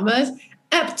pajamas,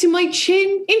 up to my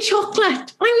chin in chocolate.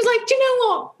 And I was like, do you know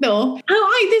what? No,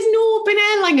 there's no open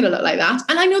airline going to look like that.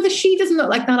 And I know that she doesn't look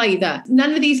like that either.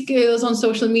 None of these girls on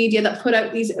social media that put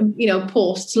out these,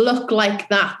 posts look like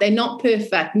that. They're not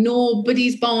perfect.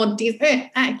 Nobody's body is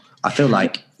perfect. I feel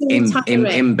like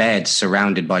in bed,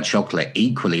 surrounded by chocolate,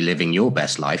 equally living your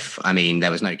best life.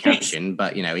 There was no caption,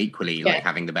 but equally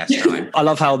having the best time. I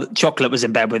love how the chocolate was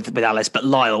in bed with Alice, but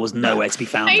Lyle was nowhere to be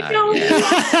found. I know.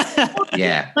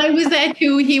 Yeah. I was there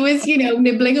too. He was,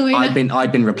 nibbling away. I've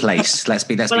been replaced. Let's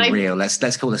be real.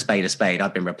 Let's call a spade a spade.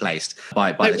 I've been replaced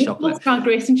by the chocolate. Drag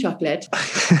racing chocolate.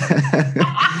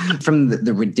 From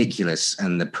the ridiculous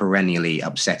and the perennially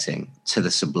upsetting to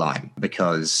the sublime,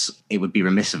 because it would be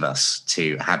remiss of us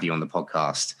to have you on the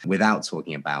podcast without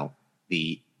talking about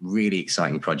the really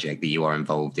exciting project that you are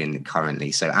involved in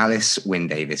currently. So Alice Wynne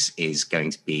Davis is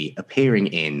going to be appearing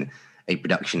in a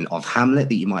production of Hamlet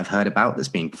that you might have heard about, that's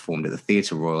being performed at the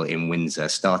Theatre Royal in Windsor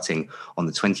starting on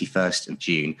the 21st of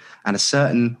June. And a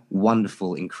certain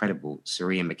wonderful, incredible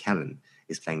Serena McKellen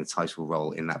is playing the title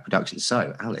role in that production.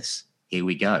 So Alice, here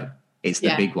we go. It's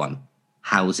the big one.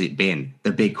 How's it been?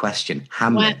 The big question.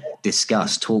 Hamlet,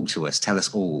 discuss, talk to us, tell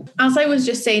us all. As I was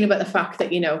just saying about the fact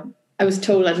that, I was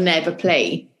told I'd never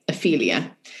play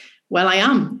Ophelia. Well, I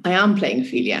am playing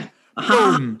Ophelia.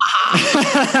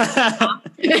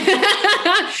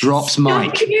 Drops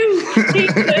mic.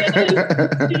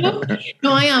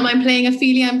 No, I am. I'm playing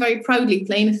Ophelia. I'm very proudly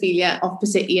playing Ophelia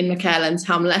opposite Ian McKellen's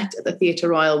Hamlet at the Theatre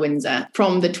Royal Windsor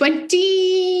from the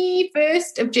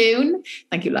 21st of June.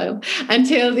 Thank you, Lyle.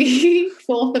 Until the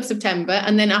 4th of September.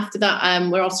 And then after that,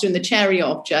 we're also doing the Cherry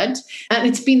Orchard. And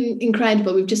it's been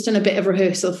incredible. We've just done a bit of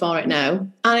rehearsal for it now.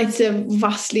 And it's a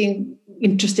vastly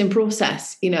interesting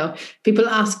process. People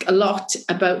ask a lot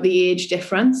about the age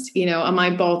difference. Am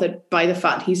I bothered by the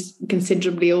fact he's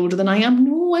considerably older than I am?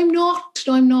 No, I'm not.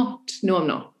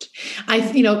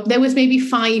 There was maybe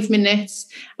 5 minutes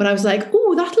when I was like,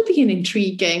 oh, that'll be an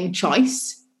intriguing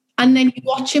choice. And then you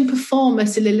watch him perform a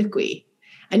soliloquy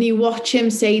and you watch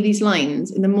him say these lines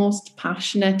in the most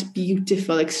passionate,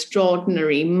 beautiful,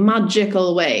 extraordinary,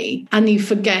 magical way. And you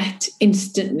forget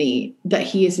instantly that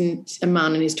he isn't a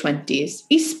man in his 20s.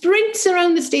 He sprints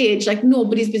around the stage like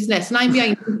nobody's business. And I'm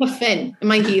behind him puffing in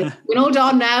my heel. Hold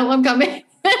on now, I'm coming.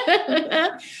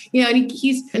 And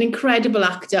he's an incredible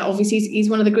actor. Obviously, he's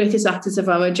one of the greatest actors of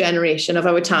our generation, of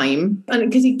our time, and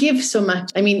because he gives so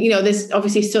much. I mean, there's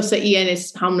obviously Susa Ian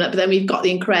is Hamlet, but then we've got the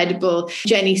incredible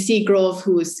Jenny Seagrove,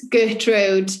 who's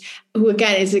Gertrude, who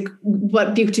again is a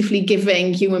beautifully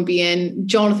giving human being.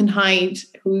 Jonathan Hyde,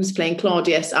 who's playing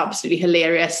Claudius, absolutely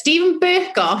hilarious. Stephen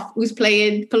Burkoff, who's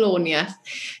playing Polonius.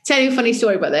 Tell you a funny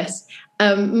story about this.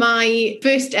 My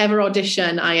first ever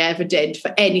audition I ever did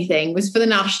for anything was for the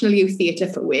National Youth Theatre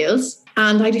for Wales.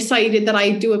 And I decided that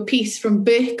I'd do a piece from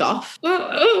Burkoff.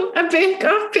 A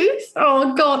Burkoff piece?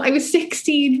 Oh, God, I was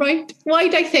 16, right? Why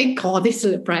did I think, this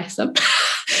will impress them?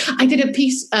 I did a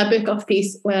Burkoff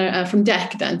piece where from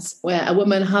Decadence, where a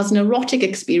woman has an erotic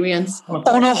experience.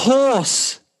 On a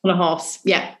horse? On a horse,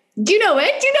 yeah. Do you know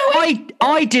it?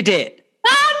 I did it.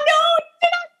 Oh, no!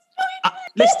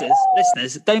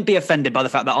 Listeners, don't be offended by the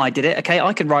fact that I did it, okay?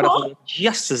 I can ride a horse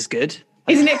just as good.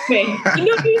 Isn't it great?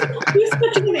 It was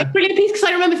such a brilliant piece, because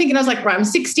I remember thinking, I was like, right, I'm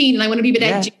 16 and I want to be a bit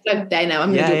edgy out there now.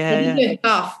 I'm going to do it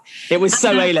off. It was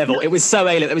so A-level. It was so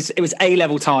A-level. It was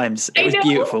A-level times. It was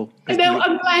beautiful. I know,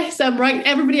 I'm blessed them, right?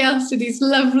 Everybody else did these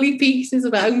lovely pieces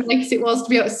about how nice it was to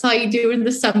be outside during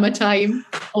the summertime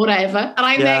or whatever. And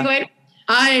I'm there going,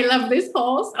 I love this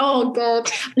horse. Oh, God.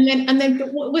 And then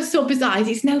what was so bizarre is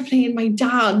he's now playing my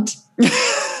dad.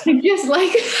 I'm just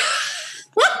like...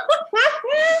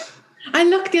 I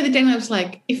looked the other day and I was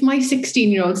like, if my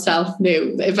 16-year-old self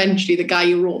knew that eventually the guy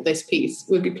who wrote this piece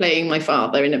would be playing my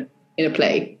father in a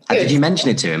play. Did you mention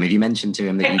it to him? Have you mentioned to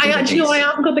him that you did I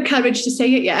haven't got the courage to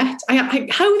say it yet. But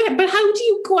how do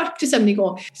you go up to somebody and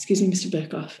go, excuse me, Mr.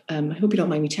 Burkoff, I hope you don't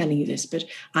mind me telling you this, but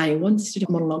I once did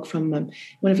a monologue from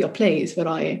one of your plays where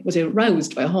I was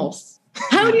aroused by a horse.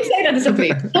 How do you say that to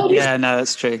somebody? No,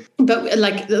 that's true. But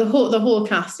like the whole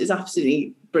cast is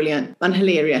absolutely brilliant and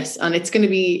hilarious, and it's going to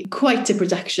be quite a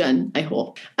production, I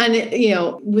hope. And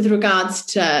with regards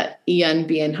to Ian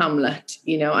being Hamlet,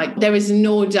 there is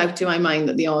no doubt in my mind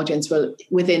that the audience will,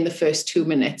 within the first 2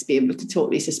 minutes, be able to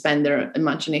totally suspend their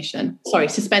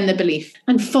belief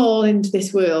and fall into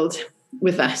this world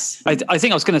with us. I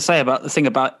think I was going to say about the thing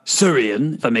about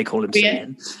Surian, if I may call him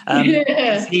Surian.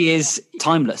 He is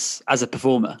timeless as a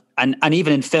performer. And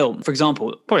even in film, for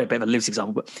example, probably a bit of a loose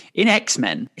example, but in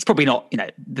X-Men, it's probably not,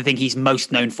 the thing he's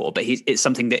most known for, but it's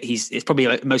something that it's probably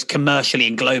like most commercially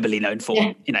and globally known for,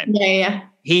 Yeah.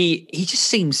 He just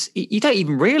seems, you don't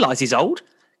even realise he's old.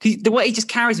 The way he just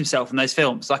carries himself in those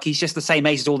films, like he's just the same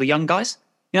age as all the young guys.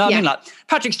 You know what I mean? Like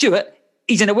Patrick Stewart,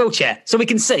 he's in a wheelchair, so we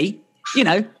can see,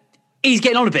 he's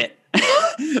getting on a bit. but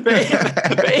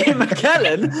Ian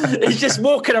McKellen is just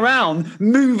walking around,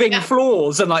 moving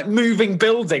floors and like moving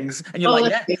buildings. And you're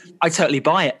I totally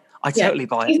buy it. I totally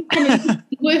buy it.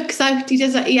 He works out.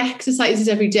 He exercises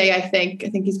every day, I think. I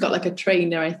think he's got like a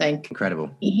trainer, I think.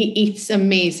 Incredible. He eats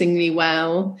amazingly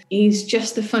well. He's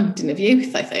just the fountain of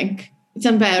youth, I think. It's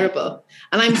unbearable.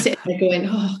 And I'm sitting there going,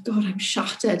 oh, God, I'm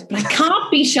shattered. But I can't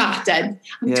be shattered.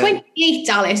 I'm 28,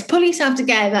 Alice. Pull yourself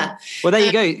together. Well, there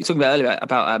you go. You're talking about earlier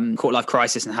about quarter-life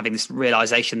crisis and having this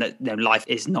realisation that life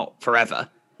is not forever.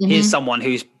 Mm-hmm. Here's someone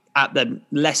who's at the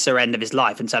lesser end of his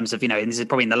life in terms of, this is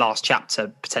probably in the last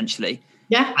chapter, potentially.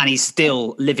 Yeah. And he's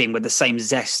still living with the same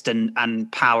zest and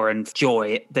power and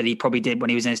joy that he probably did when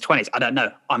he was in his 20s. I don't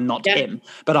know. I'm not him.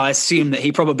 But I assume that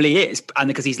he probably is. And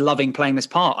because he's loving playing this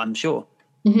part, I'm sure.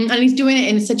 Mm-hmm. And he's doing it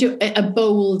in such a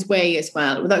bold way as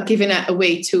well, without giving it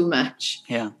away too much.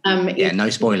 Yeah. No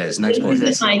spoilers. No spoilers.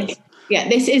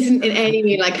 This isn't in any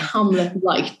way like Hamlet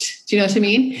light. Do you know what I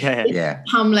mean? Yeah.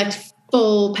 Hamlet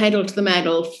full pedal to the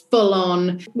metal, full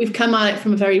on. We've come at it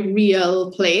from a very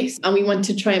real place, and we want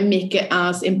to try and make it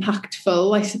as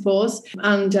impactful, I suppose,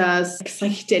 and as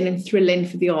exciting and thrilling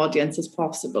for the audience as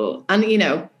possible. And, you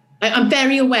know, I'm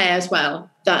very aware as well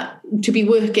that to be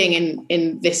working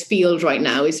in this field right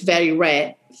now is a very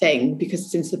rare thing,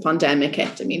 because since the pandemic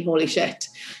hit, I mean, holy shit,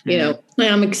 you know, I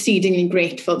am exceedingly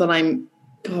grateful that I'm,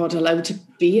 God, allowed to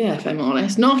be here, if I'm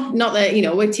honest. Not that, you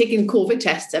know, we're taking COVID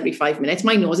tests every 5 minutes.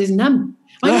 My nose is numb.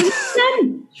 My nose is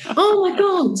numb. Oh my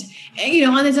God. You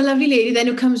know, and there's a lovely lady then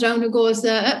who comes around who goes,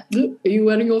 are you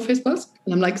wearing your face mask?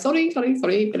 And I'm like, sorry, put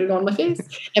it on my face.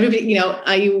 Everybody, you know,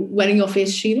 are you wearing your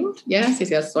face shield? Yes,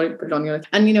 sorry, put it on your...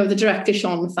 And, you know, the director,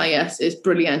 Sean Mathias, is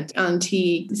brilliant. And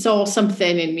he saw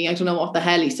something in me. I don't know what the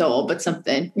hell he saw, but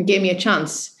something. And gave me a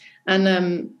chance.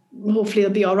 And hopefully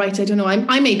it'll be all right. I don't know.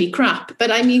 I may be crap,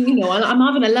 but I mean, you know, I'm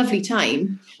having a lovely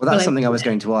time. Well, that's something I was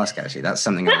going to ask, actually. That's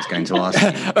something I was going to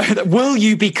ask you. Will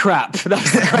you be crap?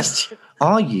 That's the question.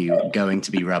 Are you going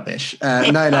to be rubbish? No.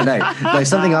 No,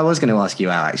 something I was going to ask you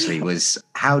out, actually, was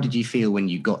how did you feel when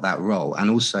you got that role?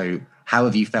 And also, how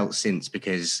have you felt since?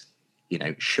 Because, you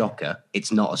know, shocker,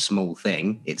 it's not a small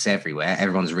thing. It's everywhere.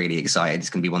 Everyone's really excited. It's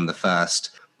going to be one of the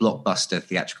first blockbuster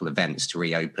theatrical events to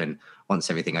reopen once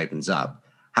everything opens up.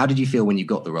 How did you feel when you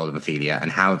got the role of Ophelia, and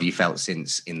how have you felt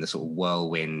since in the sort of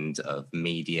whirlwind of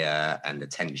media and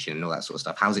attention and all that sort of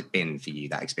stuff? How's it been for you,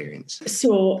 that experience?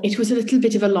 So it was a little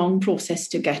bit of a long process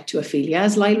to get to Ophelia,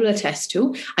 as Lyle will attest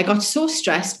to. I got so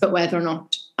stressed about whether or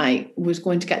not I was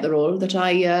going to get the role that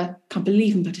I can't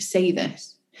believe I'm about to say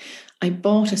this. I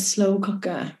bought a slow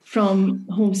cooker from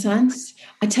Home Sense.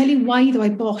 I tell you why, though, I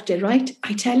bought it, right?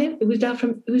 I tell you, it was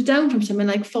down from something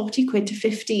like 40 quid to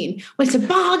 15. Well, it's a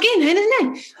bargain, isn't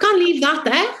it? Can't leave that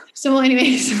there. So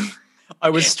anyways... I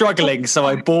was struggling, so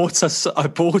I bought a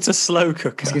slow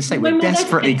cooker. I was going to say, we're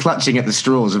desperately clutching at the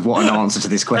straws of what an answer to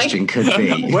this question could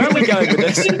be. Where are we going with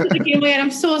this?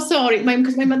 I'm so sorry,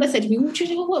 because my mother said to me, do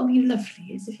you know what would be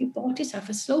lovely is if you bought yourself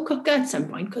a slow cooker at some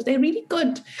point, because they're really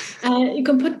good. You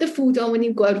can put the food on when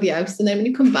you go out of the house, and then when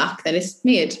you come back, then it's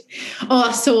made. Oh,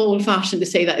 that's so old-fashioned to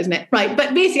say that, isn't it? Right,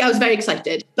 but basically I was very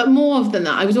excited. But more than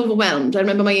that, I was overwhelmed. I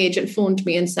remember my agent phoned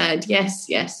me and said, yes,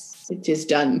 it is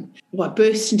done. Well, I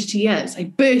burst into tears. I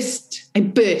burst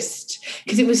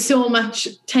because it was so much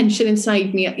tension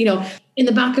inside me. You know, in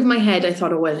the back of my head, I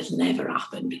thought, oh, well, it'll never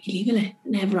happen, really, will it?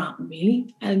 Never happen,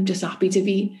 really. I'm just happy to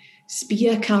be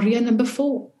spear carrier number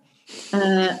 4.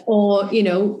 Or, you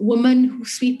know, woman who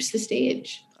sweeps the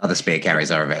stage. Other spear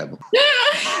carriers are available.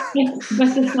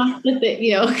 But the fact that,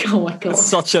 you know, oh my God. That's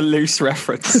such a loose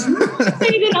reference. Say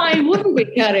that I wouldn't be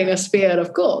carrying a spear,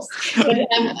 of course. But,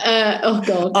 oh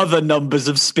God. Other numbers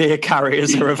of spear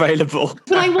carriers are available.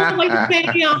 But I was like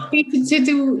very happy to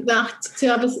do that, to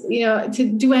have a, you know,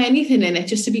 to do anything in it,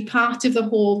 just to be part of the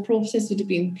whole process would have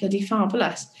been bloody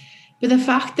fabulous. But the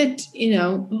fact that, you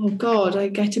know, oh God, I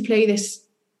get to play this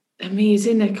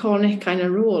amazing, iconic kind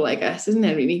of role, I guess, isn't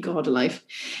it, really? God alive,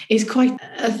 is quite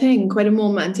a thing, quite a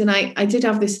moment. And I did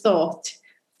have this thought.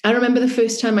 I remember the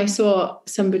first time I saw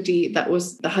somebody that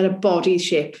had a body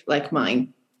shape like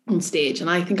mine on stage, and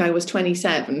I think I was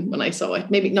 27 when I saw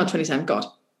it. Maybe not 27, God,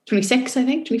 26, I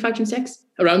think, 25, 26,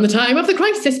 around the time of the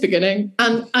crisis beginning.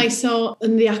 And I saw,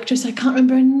 and the actress, I can't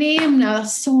remember her name now,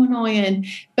 that's so annoying,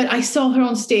 but I saw her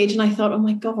on stage and I thought, oh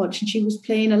my God, and she was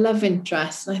playing a love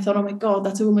interest. And I thought, oh my God,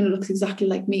 that's a woman who looks exactly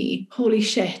like me. Holy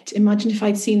shit. Imagine if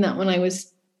I'd seen that when I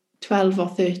was 12 or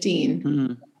 13.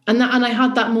 Mm. And I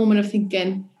had that moment of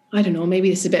thinking, I don't know, maybe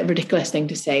this is a bit of a ridiculous thing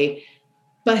to say,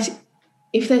 but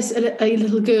if there's a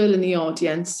little girl in the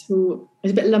audience who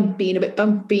is a bit lumpy and a bit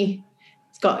bumpy,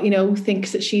 got, you know,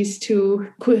 thinks that she's too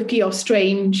quirky or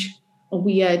strange or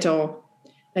weird or,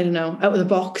 I don't know, out of the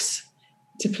box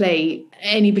to play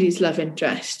anybody's love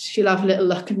interest, she'll have a little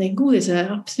look and think, oh, there's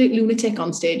an absolute lunatic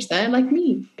on stage there, like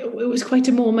me. It was quite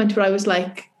a moment where I was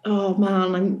like, oh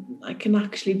man, I can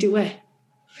actually do it.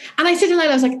 And I said to Lila,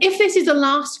 I was like, if this is the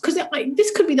last, because this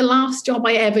could be the last job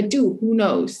I ever do, who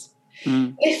knows?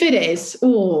 Mm. If it is,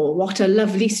 oh, what a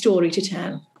lovely story to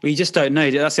tell. Well, you just don't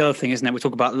know. That's the other thing, isn't it? We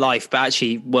talk about life, but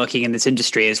actually working in this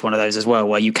industry is one of those as well,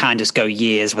 where you can just go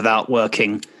years without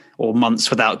working or months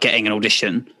without getting an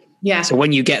audition. Yeah. So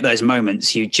when you get those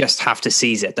moments, you just have to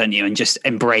seize it, don't you? And just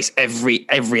embrace every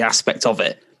aspect of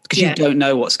it, because you don't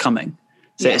know what's coming.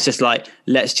 So it's just like,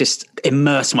 let's just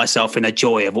immerse myself in the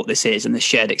joy of what this is and the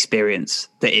shared experience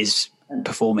that is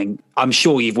performing. I'm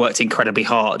sure you've worked incredibly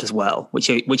hard as well, which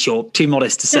you're too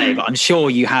modest to say, but I'm sure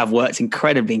you have worked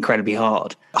incredibly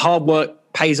hard. Hard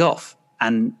work pays off,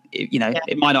 and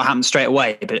it might not happen straight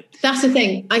away, but that's the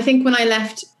thing. I think when I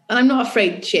left, and I'm not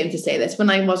afraid, Shane, to say this, when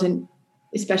I wasn't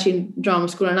especially in drama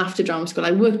school and after drama school,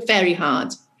 I worked very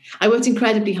hard. I worked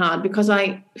incredibly hard because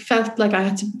I felt like I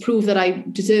had to prove that I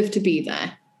deserved to be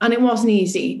there. And it wasn't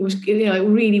easy. It was, it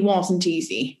really wasn't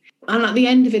easy. And at the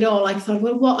end of it all, I thought,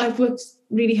 well, I've worked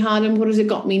really hard and what has it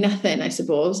got me? Nothing, I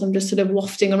suppose. I'm just sort of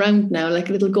wafting around now like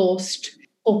a little ghost,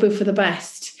 hoping for the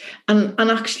best. And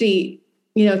actually,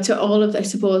 to all of, I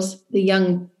suppose, the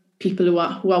young people who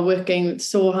are working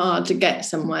so hard to get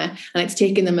somewhere, and it's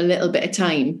taken them a little bit of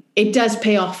time, it does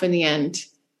pay off in the end.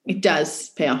 It does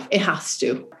pay off. It has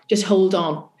to. Just hold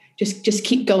on. Just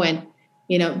keep going.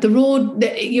 The road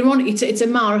that you're on, it's a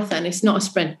marathon. It's not a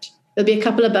sprint. There'll be a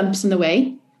couple of bumps in the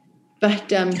way,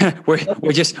 but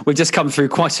we've just come through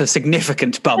quite a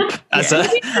significant bump. There's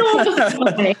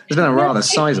been a rather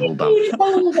sizable bump.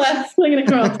 Swinging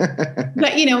across.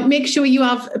 But make sure you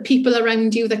have people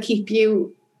around you that keep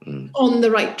you on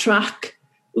the right track,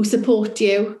 who support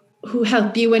you, who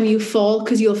help you when you fall,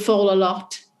 because you'll fall a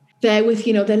lot. There with,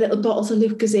 their little bottles of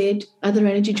Lucozade, other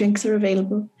energy drinks are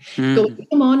available.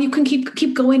 Come on, you can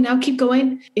keep going now, keep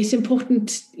going. It's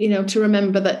important, to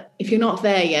remember that if you're not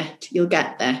there yet, you'll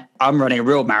get there. I'm running a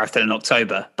real marathon in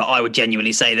October, but I would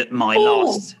genuinely say that my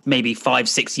last maybe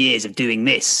 5-6 years of doing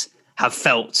this have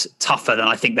felt tougher than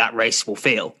I think that race will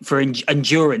feel. For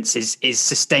endurance is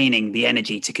sustaining the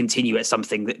energy to continue at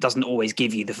something that doesn't always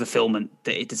give you the fulfillment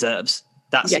that it deserves.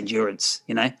 That's endurance,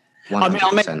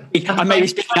 100%. I may be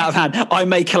speaking out of hand. I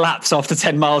may collapse after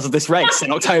 10 miles of this race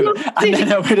in October. And then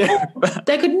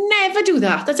they could never do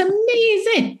that. That's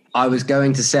amazing. I was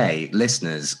going to say,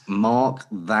 listeners, mark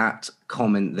that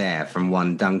comment there from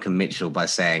one Duncan Mitchell by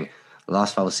saying, the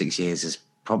last 5 or 6 years is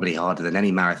probably harder than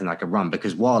any marathon I could run,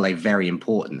 because while a very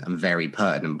important and very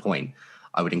pertinent point,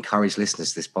 I would encourage listeners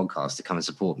to this podcast to come and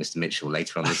support Mr. Mitchell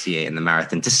later on this year in the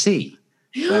marathon to see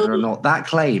whether or not that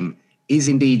claim is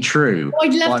indeed true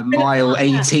by mile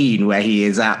 18, where he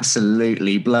is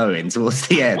absolutely blowing towards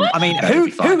the end. I mean,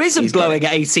 who isn't blowing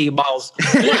at 18 miles?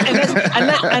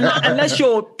 unless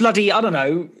you're bloody, I don't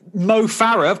know, Mo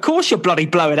Farah. Of course you're bloody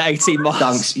blowing at 18 miles.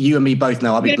 Dunks, you and me both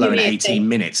know I'll be blowing at 18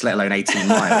 minutes, let alone 18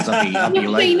 miles. I'll be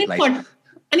all over the place.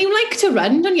 And you like to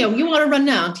run, don't you? You are a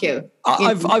runner, aren't you?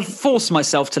 I've forced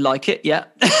myself to like it, yeah.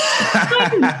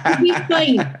 You'll be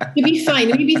fine. You'll be fine.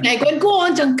 You'll be there going, go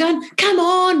on, Duncan. Come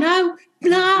on now.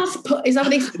 Last put. Is that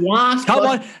what they say?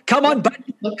 Come on,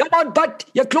 bud.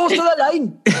 You're close to the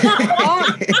line.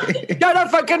 Get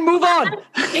up, fucking move on.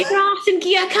 Get your ass in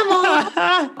gear. Come on.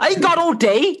 I ain't got all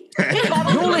day.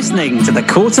 You're listening to the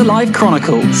Quarter Life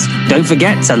Chronicles. Don't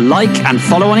forget to like and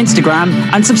follow on Instagram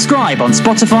and subscribe on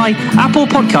Spotify, Apple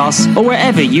Podcasts, or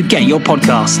wherever you get your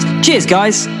podcast. Cheers,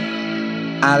 guys.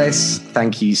 Alice,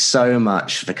 thank you so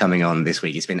much for coming on this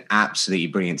week. It's been absolutely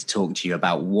brilliant to talk to you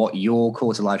about what your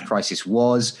quarter life crisis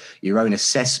was, your own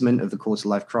assessment of the quarter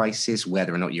life crisis,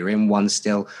 whether or not you're in one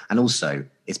still. And also,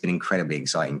 it's been incredibly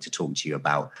exciting to talk to you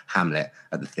about Hamlet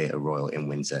at the Theatre Royal in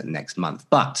Windsor next month.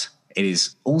 But it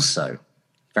is also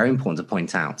very important to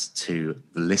point out to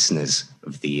the listeners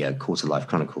of the Quarter Life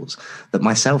Chronicles that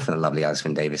myself and the lovely Alice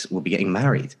Finn Davis will be getting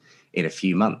married in a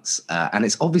few months. And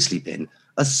it's obviously been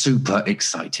a super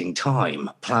exciting time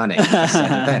planning this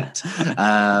event.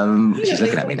 She's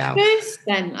looking at me now.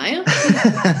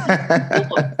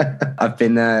 I've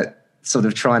been sort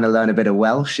of trying to learn a bit of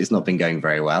Welsh. It's not been going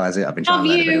very well, has it? I've been trying to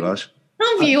learn a bit of Welsh.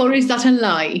 Have you, or is that a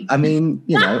lie? I mean,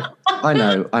 I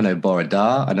know Bore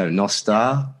da, I know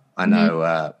Nostar, I know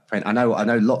I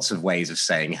know lots of ways of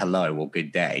saying hello or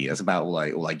good day. That's about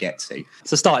all I get to.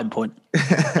 It's a starting point.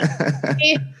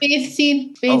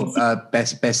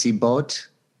 Bessie Bod.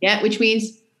 Yeah, which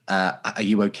means are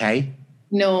you okay?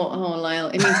 No, Lyle,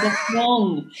 it means that's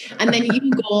wrong. And then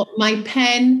you go, my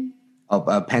pen.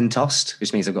 Pen tossed,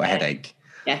 which means I've got a headache.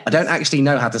 Yeah. I don't actually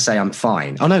know how to say I'm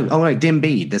fine. Oh no, dim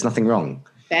bead. There's nothing wrong.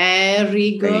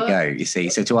 Very good. There you go. You see,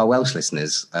 so to our Welsh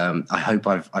listeners, I hope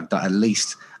I've done at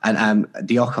least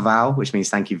diolch yn fawr, which means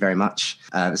thank you very much.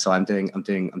 So I'm doing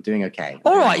okay.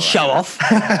 All right, show off.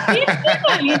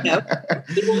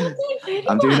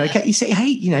 I'm doing okay. You see,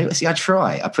 hey, I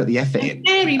try. I put the effort in.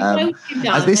 Very proud.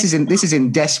 This is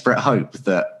in desperate hope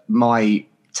that my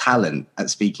talent at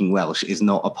speaking Welsh is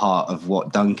not a part of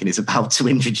what Duncan is about to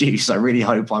introduce. I really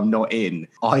hope I'm not in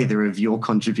either of your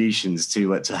contributions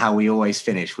to how we always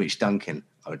finish, which, Duncan,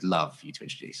 I would love for you to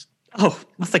introduce. Oh,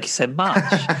 well, thank you so much.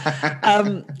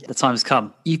 The time's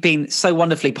come. You've been so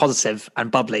wonderfully positive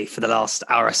and bubbly for the last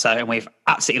hour or so, and we've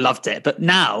absolutely loved it. But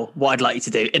now what I'd like you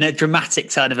to do, in a dramatic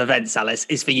turn of events, Alice,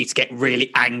 is for you to get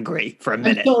really angry for a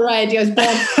minute. Already, I was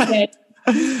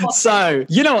born. So,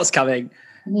 you know what's coming.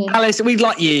 Alice, we'd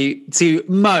like you to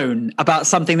moan about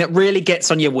something that really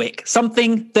gets on your wick.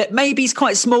 Something that maybe is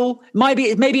quite small, maybe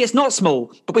it's not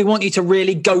small, but we want you to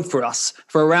really go for us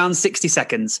for around 60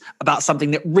 seconds about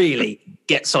something that really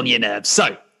gets on your nerves.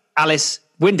 So, Alice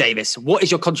Wynne Davis, what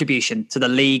is your contribution to the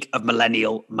League of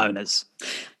Millennial Moaners?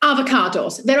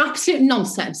 Avocados. They're absolute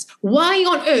nonsense. Why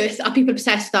on earth are people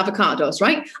obsessed with avocados,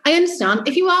 right? I understand.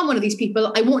 If you are one of these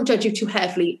people, I won't judge you too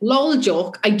heavily. Lol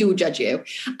joke, I do judge you.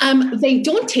 They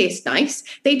don't taste nice.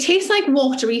 They taste like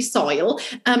watery soil.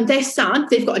 They're sad.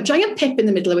 They've got a giant pip in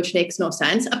the middle, which makes no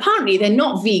sense. Apparently, they're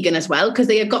not vegan as well because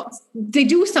they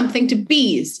do something to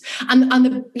bees.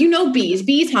 And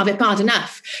bees have it bad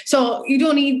enough. So you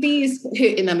don't need bees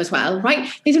hurting them as well, right?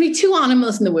 There's only two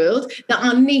animals in the world that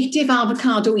are native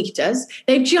avocado eaters.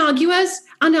 They're jaguars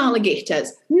and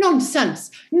alligators. Nonsense.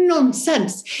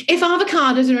 If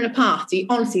avocados are in a party,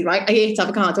 honestly, right, I hate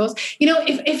avocados.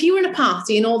 If you were in a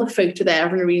party and all the fruit were there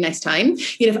having a really nice time,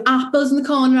 you'd have apples in the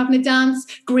corner having a dance,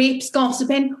 grapes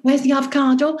gossiping. Where's the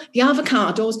avocado? The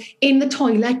avocado's in the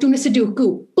toilet doing a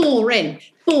Sudoku. Boring.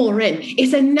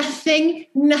 It's a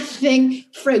nothing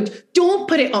fruit. Don't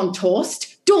put it on toast.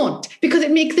 Don't, because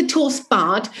it makes the toast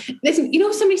bad. Listen,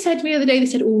 somebody said to me the other day, they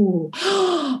said, oh,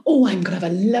 I'm going to have a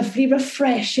lovely,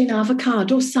 refreshing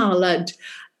avocado salad.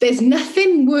 There's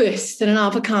nothing worse than an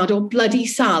avocado bloody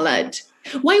salad.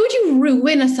 Why would you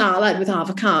ruin a salad with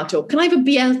avocado? Can I have a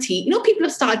BLT? People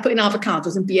have started putting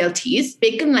avocados in BLTs,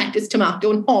 bacon, lettuce,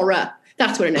 tomato, and horror.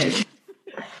 That's what it is.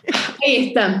 I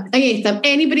hate them.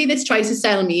 Anybody that tries to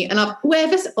sell me, and do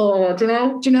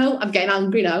you know? I'm getting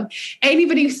angry now.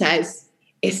 Anybody who says,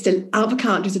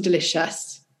 avocados are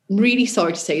delicious. I'm really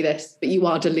sorry to say this, but you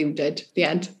are deluded. The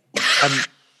end.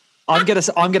 I'm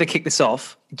gonna kick this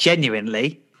off.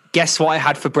 Genuinely, guess what I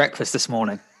had for breakfast this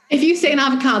morning? If you say an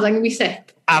avocado, I'm gonna be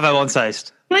sick. Avo on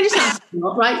toast. Can I just ask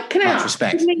you, right? Can I ask?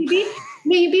 Respect.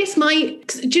 Maybe it's my.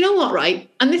 Do you know what? Right,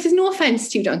 and this is no offense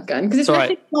to you, Duncan, because it's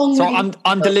nothing wrong. So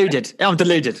I'm deluded. I'm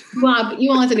deluded.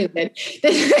 You are deluded.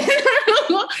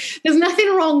 There's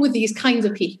nothing wrong with these kinds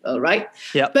of people, right?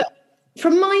 Yeah. But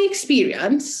from my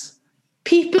experience,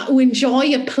 people who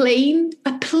enjoy a plain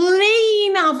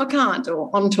avocado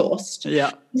on toast,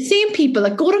 yeah, the same people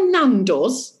that go to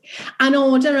Nando's and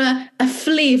order a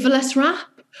flavourless wrap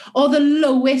or the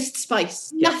lowest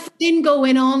spice. Yeah. Nothing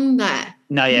going on there.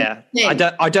 No, yeah.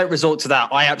 I don't resort to that.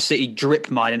 I absolutely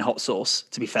drip mine in hot sauce,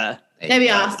 to be fair. There we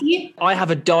are. See? I have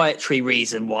a dietary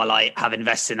reason why I have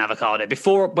invested in avocado.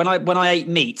 Before, when I ate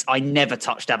meat, I never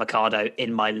touched avocado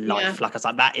in my life. Yeah. Like I was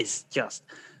like, that is just...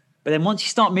 But then once you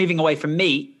start moving away from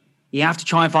meat, you have to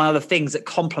try and find other things that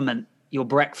complement your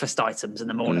breakfast items in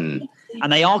the morning.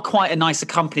 And they are quite a nice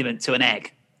accompaniment to an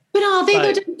egg. But are they?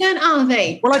 Are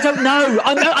they? Well, I don't know.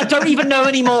 I don't even know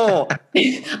anymore.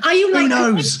 Are you like... Who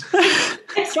knows?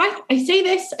 That's right. I say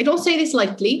this. I don't say this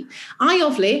lightly.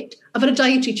 Of late, I've had a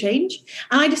dietary change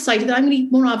and I decided that I'm going to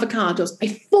eat more avocados. I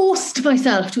forced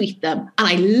myself to eat them and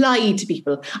I lied to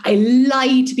people.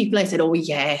 I said, oh,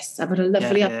 yes, I've had a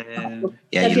lovely avocado.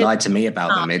 Yeah, you lied to me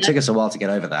about them. It took us a while to get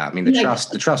over that. I mean, the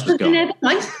trust was gone. They're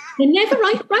never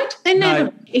right, right? They're never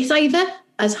right. It's either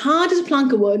as hard as a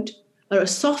plank of wood or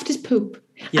as soft as poop.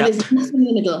 Yeah. And there's nothing in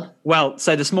the middle. Well,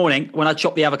 so this morning, when I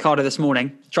chopped the avocado this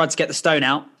morning, tried to get the stone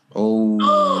out.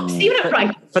 Oh, see what I'm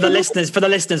right. For the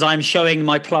listeners, I'm showing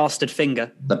my plastered finger.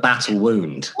 The battle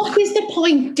wound. What is the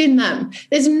point in them?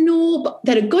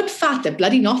 They're a good fat. They're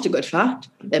bloody not a good fat.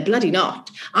 They're bloody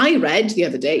not. I read the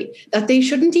other day that they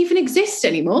shouldn't even exist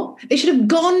anymore. They should have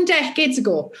gone decades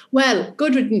ago. Well,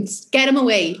 good riddance. Get them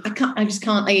away. I just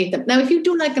can't. I hate them. Now, if you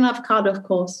do like an avocado, of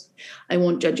course, I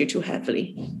won't judge you too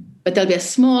heavily. But there'll be a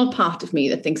small part of me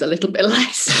that thinks a little bit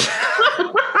less.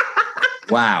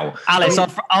 Wow. Alice,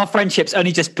 our friendship's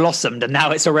only just blossomed and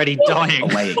now it's already dying.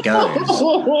 Away it goes.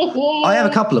 I have a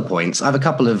couple of points. I have a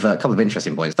couple of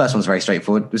interesting points. First one's very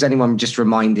straightforward. Was anyone just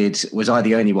reminded, was I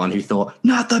the only one who thought,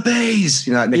 not the bees?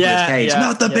 Nicolas Cage,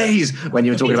 not the bees, when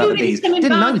you were talking about the bees. Didn't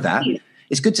know that.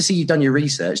 It's good to see you've done your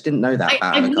research. Didn't know that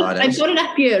about avocados. I've got it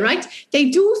up here, right? They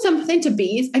do something to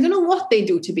bees. I don't know what they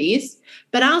do to bees,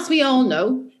 but as we all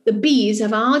know, the bees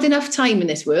have hard enough time in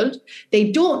this world.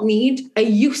 They don't need a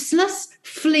useless,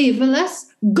 flavourless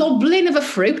goblin of a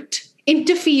fruit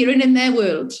interfering in their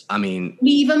world. I mean...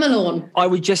 Leave them alone. I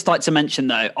would just like to mention,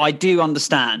 though, I do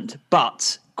understand,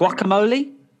 but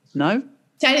guacamole? No?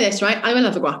 Tell you this, right? I will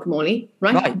have a guacamole,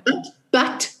 right?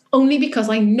 But only because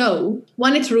I know,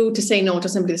 one, it's rude to say no to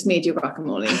somebody that's made you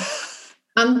guacamole.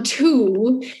 And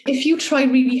two, if you try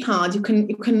really hard, you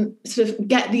can sort of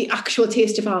get the actual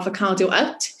taste of avocado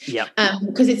out. Yeah.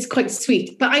 Because it's quite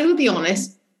sweet. But I will be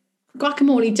honest,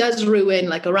 guacamole does ruin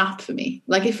like a wrap for me.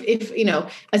 Like if you know,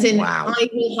 as in Wow. I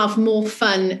will have more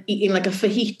fun eating like a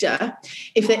fajita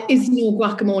if there is no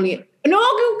guacamole. No,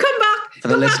 come back. For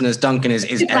the listeners, Duncan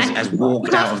has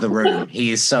walked out of the room.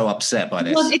 He is so upset by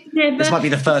this. Well, This might be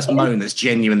the first moan that's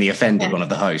genuinely offended one of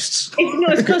the hosts.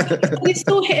 It's because it's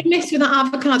so hit and miss with that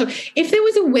avocado. If there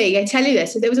was a way, I tell you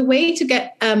this, if there was a way to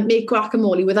get make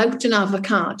guacamole without an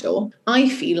avocado, I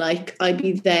feel like I'd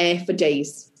be there for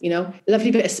days. You know,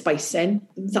 lovely bit of spice in,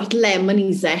 that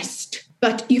lemony zest.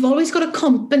 But you've always got to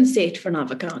compensate for an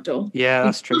avocado. Yeah,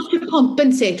 that's true. You have to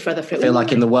compensate for other fruit. I feel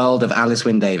like in the world of Alice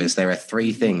Wynne Davis, there are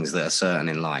three things that are certain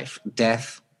in life: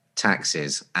 death,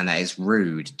 taxes, and that it's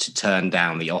rude to turn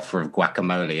down the offer of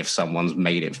guacamole if someone's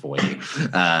made it for you.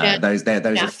 Those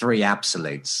are three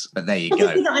absolutes. But there you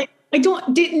go. I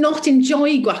did not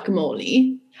enjoy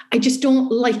guacamole. I just don't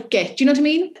like it. Do you know what I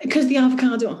mean? Because the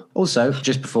avocado. Also,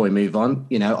 just before we move on,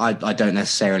 you know, I don't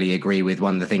necessarily agree with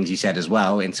one of the things you said as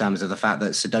well in terms of the fact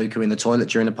that Sudoku in the toilet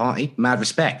during a party, mad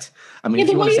respect. I mean,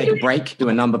 if you want to take a break, do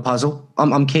a number puzzle,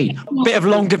 I'm keen. Bit of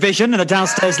long division in a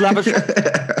downstairs lavatory.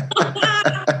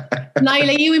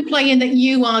 Lila, are you implying that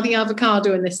you are the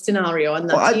avocado in this scenario?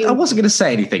 And I wasn't going to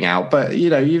say anything out, but you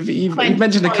know, you've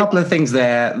mentioned a couple of things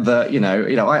there that you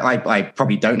know, I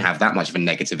probably don't have that much of a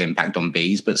negative impact on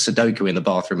bees, but Sudoku in the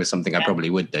bathroom is something I probably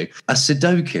would do. A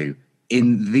Sudoku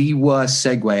in the worst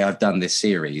segue I've done this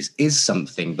series is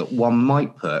something that one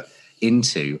might put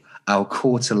into our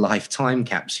quarter life time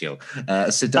capsule.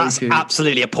 Sudoku. That's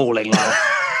absolutely appalling, Lyle.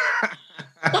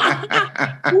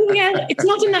 Yeah, it's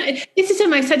not in that. This is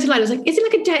something I said to Lila. I was like, is it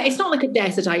like it's not like a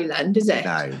desert island, is it?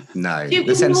 No.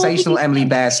 The sensational Emily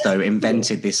Bairstow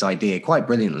invented this idea quite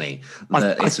brilliantly.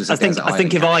 I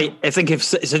think if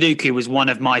Sudoku was one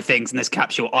of my things in this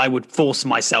capsule, I would force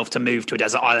myself to move to a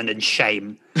desert island in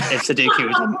shame if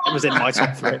Sudoku was in my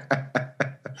top three.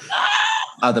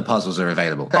 Other puzzles are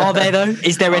available. Are they, though?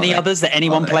 Is there any others that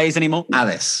anyone plays anymore?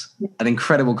 Alice, an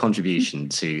incredible contribution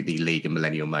to the League of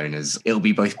Millennial Moaners. It'll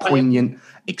be both poignant,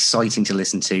 exciting to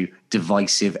listen to,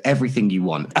 divisive, everything you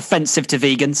want. Offensive to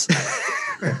vegans.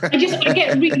 I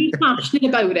get really passionate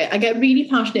about it. I get really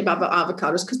passionate about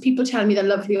avocados because people tell me they're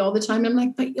lovely all the time. I'm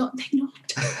like, but they're not.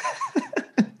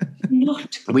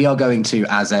 We are going to,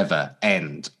 as ever,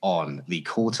 end on the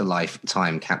quarter life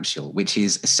time capsule, which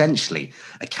is essentially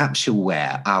a capsule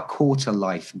where our quarter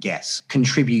life guests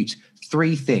contribute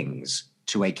three things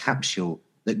to a capsule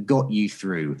that got you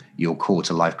through your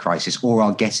quarter life crisis or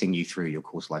are getting you through your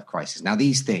quarter life crisis. Now,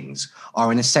 these things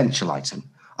are an essential item,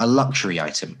 a luxury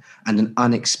item, and an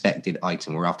unexpected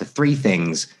item. We're after three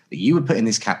things that you would put in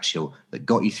this capsule that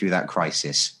got you through that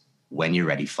crisis. When you're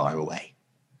ready, fire away.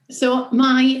 So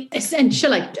my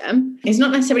essential item is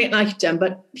not necessarily an item,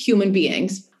 but human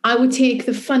beings. I would take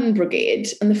the Fun Brigade,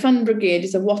 and the Fun Brigade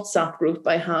is a WhatsApp group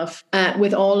I have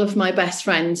with all of my best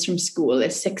friends from school.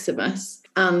 There's 6 of us,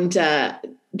 and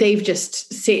they've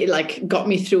just got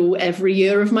me through every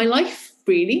year of my life,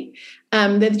 really.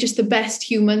 They're just the best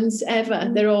humans ever.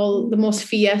 They're all the most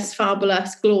fierce,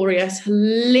 fabulous, glorious,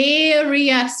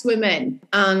 hilarious women.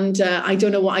 And I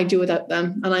don't know what I'd do without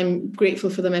them. And I'm grateful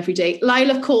for them every day.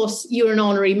 Lyle, of course, you're an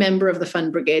honorary member of the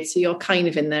Fun Brigade, so you're kind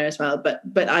of in there as well. But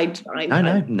I'd bring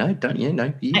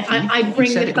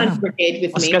the Fun Brigade with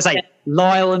me. I was going to say,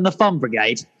 Lyle and the Fun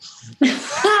Brigade.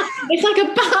 It's like a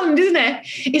band, isn't it?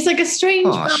 It's like a strange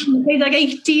band. It plays like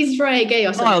 80s reggae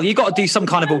or something. Lyle, you got to do some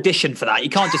kind of audition for that. You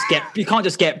can't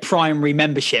just get primary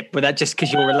membership with that just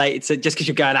because you're related to, just because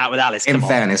you're going out with Alice. In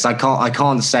fairness, I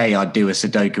can't say I'd do a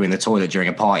Sudoku in the toilet during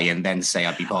a party and then say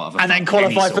I'd be part of and then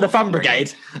qualify for the Fun Brigade.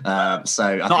 So I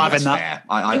think that's fair.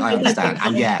 I understand.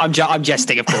 And yeah, I'm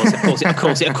jesting, of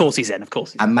course he's in, of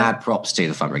course. And mad props to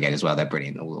the Fun Brigade as well. They're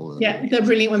brilliant. They're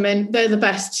brilliant women. They're the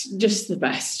best, just the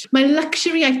best. My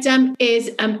luxury item is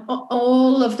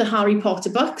all of the Harry Potter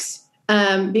books.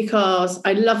 Because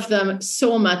I love them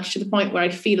so much to the point where I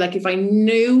feel like if I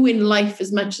knew in life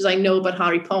as much as I know about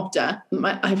Harry Potter,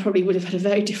 I probably would have had a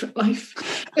very different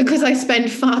life because I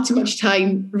spend far too much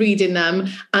time reading them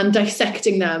and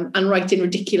dissecting them and writing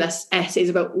ridiculous essays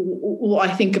about what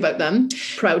I think about them.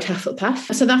 Proud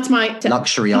Hufflepuff. So that's my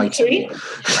luxury item.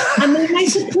 And then my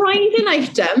surprising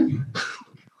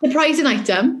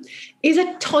item is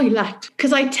a toilet.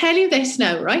 Because I tell you this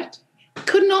now, right?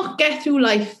 Could not get through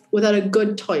life without a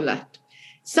good toilet.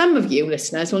 Some of you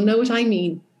listeners will know what I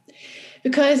mean.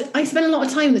 Because I spend a lot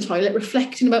of time in the toilet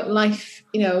reflecting about life,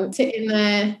 sitting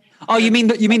there. Oh, you mean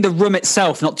the room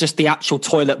itself, not just the actual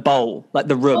toilet bowl, like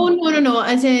the room? Oh, no.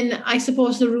 As in, I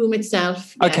suppose the room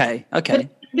itself. Yeah. Okay.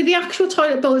 with the actual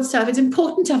toilet bowl itself, it's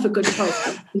important to have a good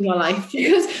toilet in your life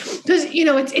because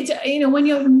it's when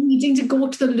you're needing to go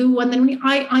to the loo, and then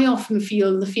I often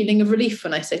feel the feeling of relief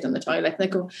when I sit on the toilet and I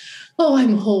go, oh,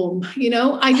 I'm home.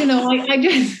 I don't know.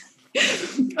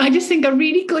 I just think a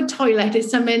really good toilet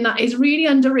is something that is really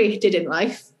underrated in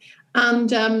life.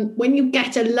 And when you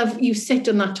sit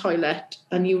on that toilet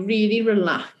and you really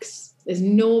relax, there's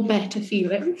no better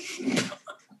feeling.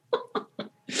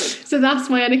 So that's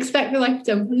my unexpected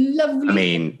item. Lovely. I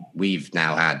mean, we've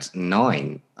now had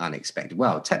 9 unexpected,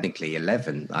 well, technically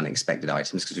 11 unexpected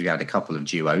items because we've had a couple of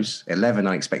duos, 11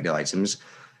 unexpected items.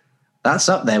 That's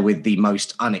up there with the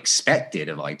most unexpected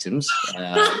of items.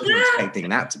 I wasn't expecting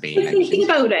that to be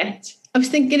mentioned. I was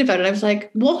thinking about it. I was like,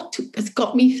 what has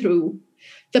got me through?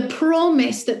 The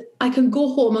promise that I can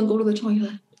go home and go to the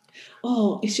toilet.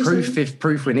 Oh, it's just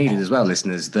proof we needed as well,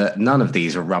 listeners, that none of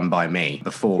these were run by me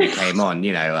before we came on.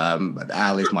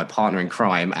 Al is my partner in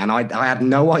crime, and I had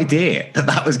no idea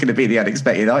that was going to be the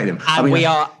unexpected item. And we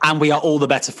are all the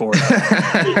better for it.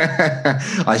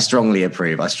 I strongly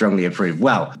approve.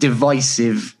 Well,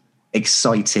 divisive,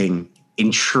 exciting,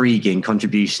 intriguing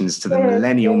contributions to the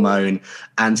Millennial Moan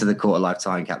and to the Quarter Life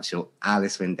Time Capsule.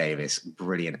 Alice Wynne Davis,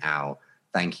 brilliant Al.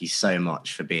 Thank you so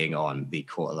much for being on the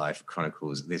Quarter Life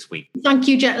Chronicles this week. Thank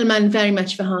you, gentlemen, very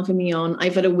much for having me on.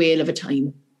 I've had a whale of a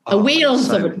time. A whale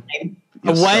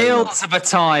of a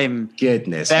time.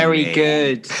 Goodness. Very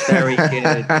good. Very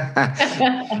good.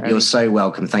 You're so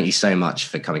welcome. Thank you so much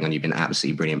for coming on. You've been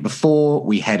absolutely brilliant. Before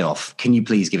we head off, can you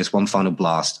please give us one final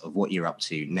blast of what you're up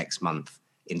to next month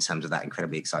in terms of that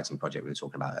incredibly exciting project we were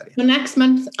talking about earlier? So next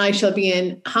month, I shall be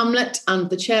in Hamlet and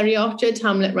the Cherry Orchard.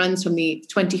 Hamlet runs from the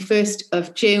 21st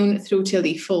of June through till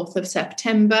the 4th of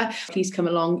September. Please come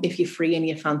along if you're free and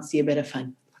you fancy a bit of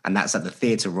fun. And that's at the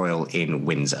Theatre Royal in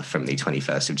Windsor from the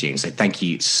 21st of June. So thank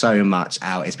you so much,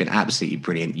 Al. It's been absolutely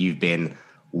brilliant. You've been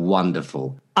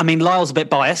wonderful. I mean, Lyle's a bit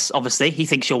biased, obviously. He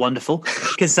thinks you're wonderful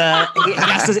because he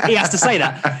has to say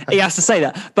that. He has to say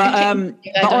that.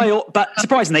 But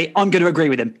surprisingly, I'm going to agree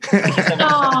with him.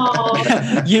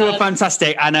 You were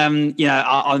fantastic, and I'm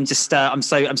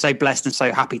so blessed and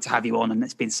so happy to have you on, and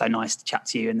it's been so nice to chat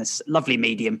to you in this lovely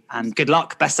medium. And good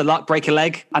luck, best of luck, break a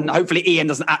leg, and hopefully Ian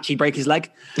doesn't actually break his leg.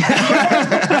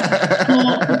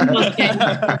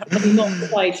 Not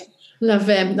quite. Love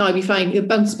him. No, I'll be fine. He'll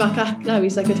bounce back up now.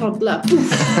 He's like a toddler.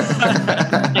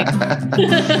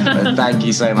 Thank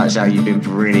you so much, Al. You've been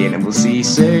brilliant, and we'll see you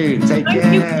soon. Take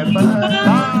care.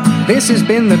 Bye. This has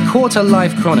been the Quarter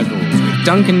Life Chronicles with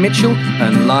Duncan Mitchell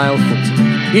and Lyle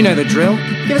Fulton. You know the drill.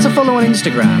 Give us a follow on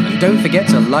Instagram, and don't forget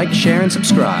to like, share, and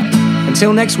subscribe.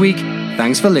 Until next week,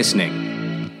 thanks for listening.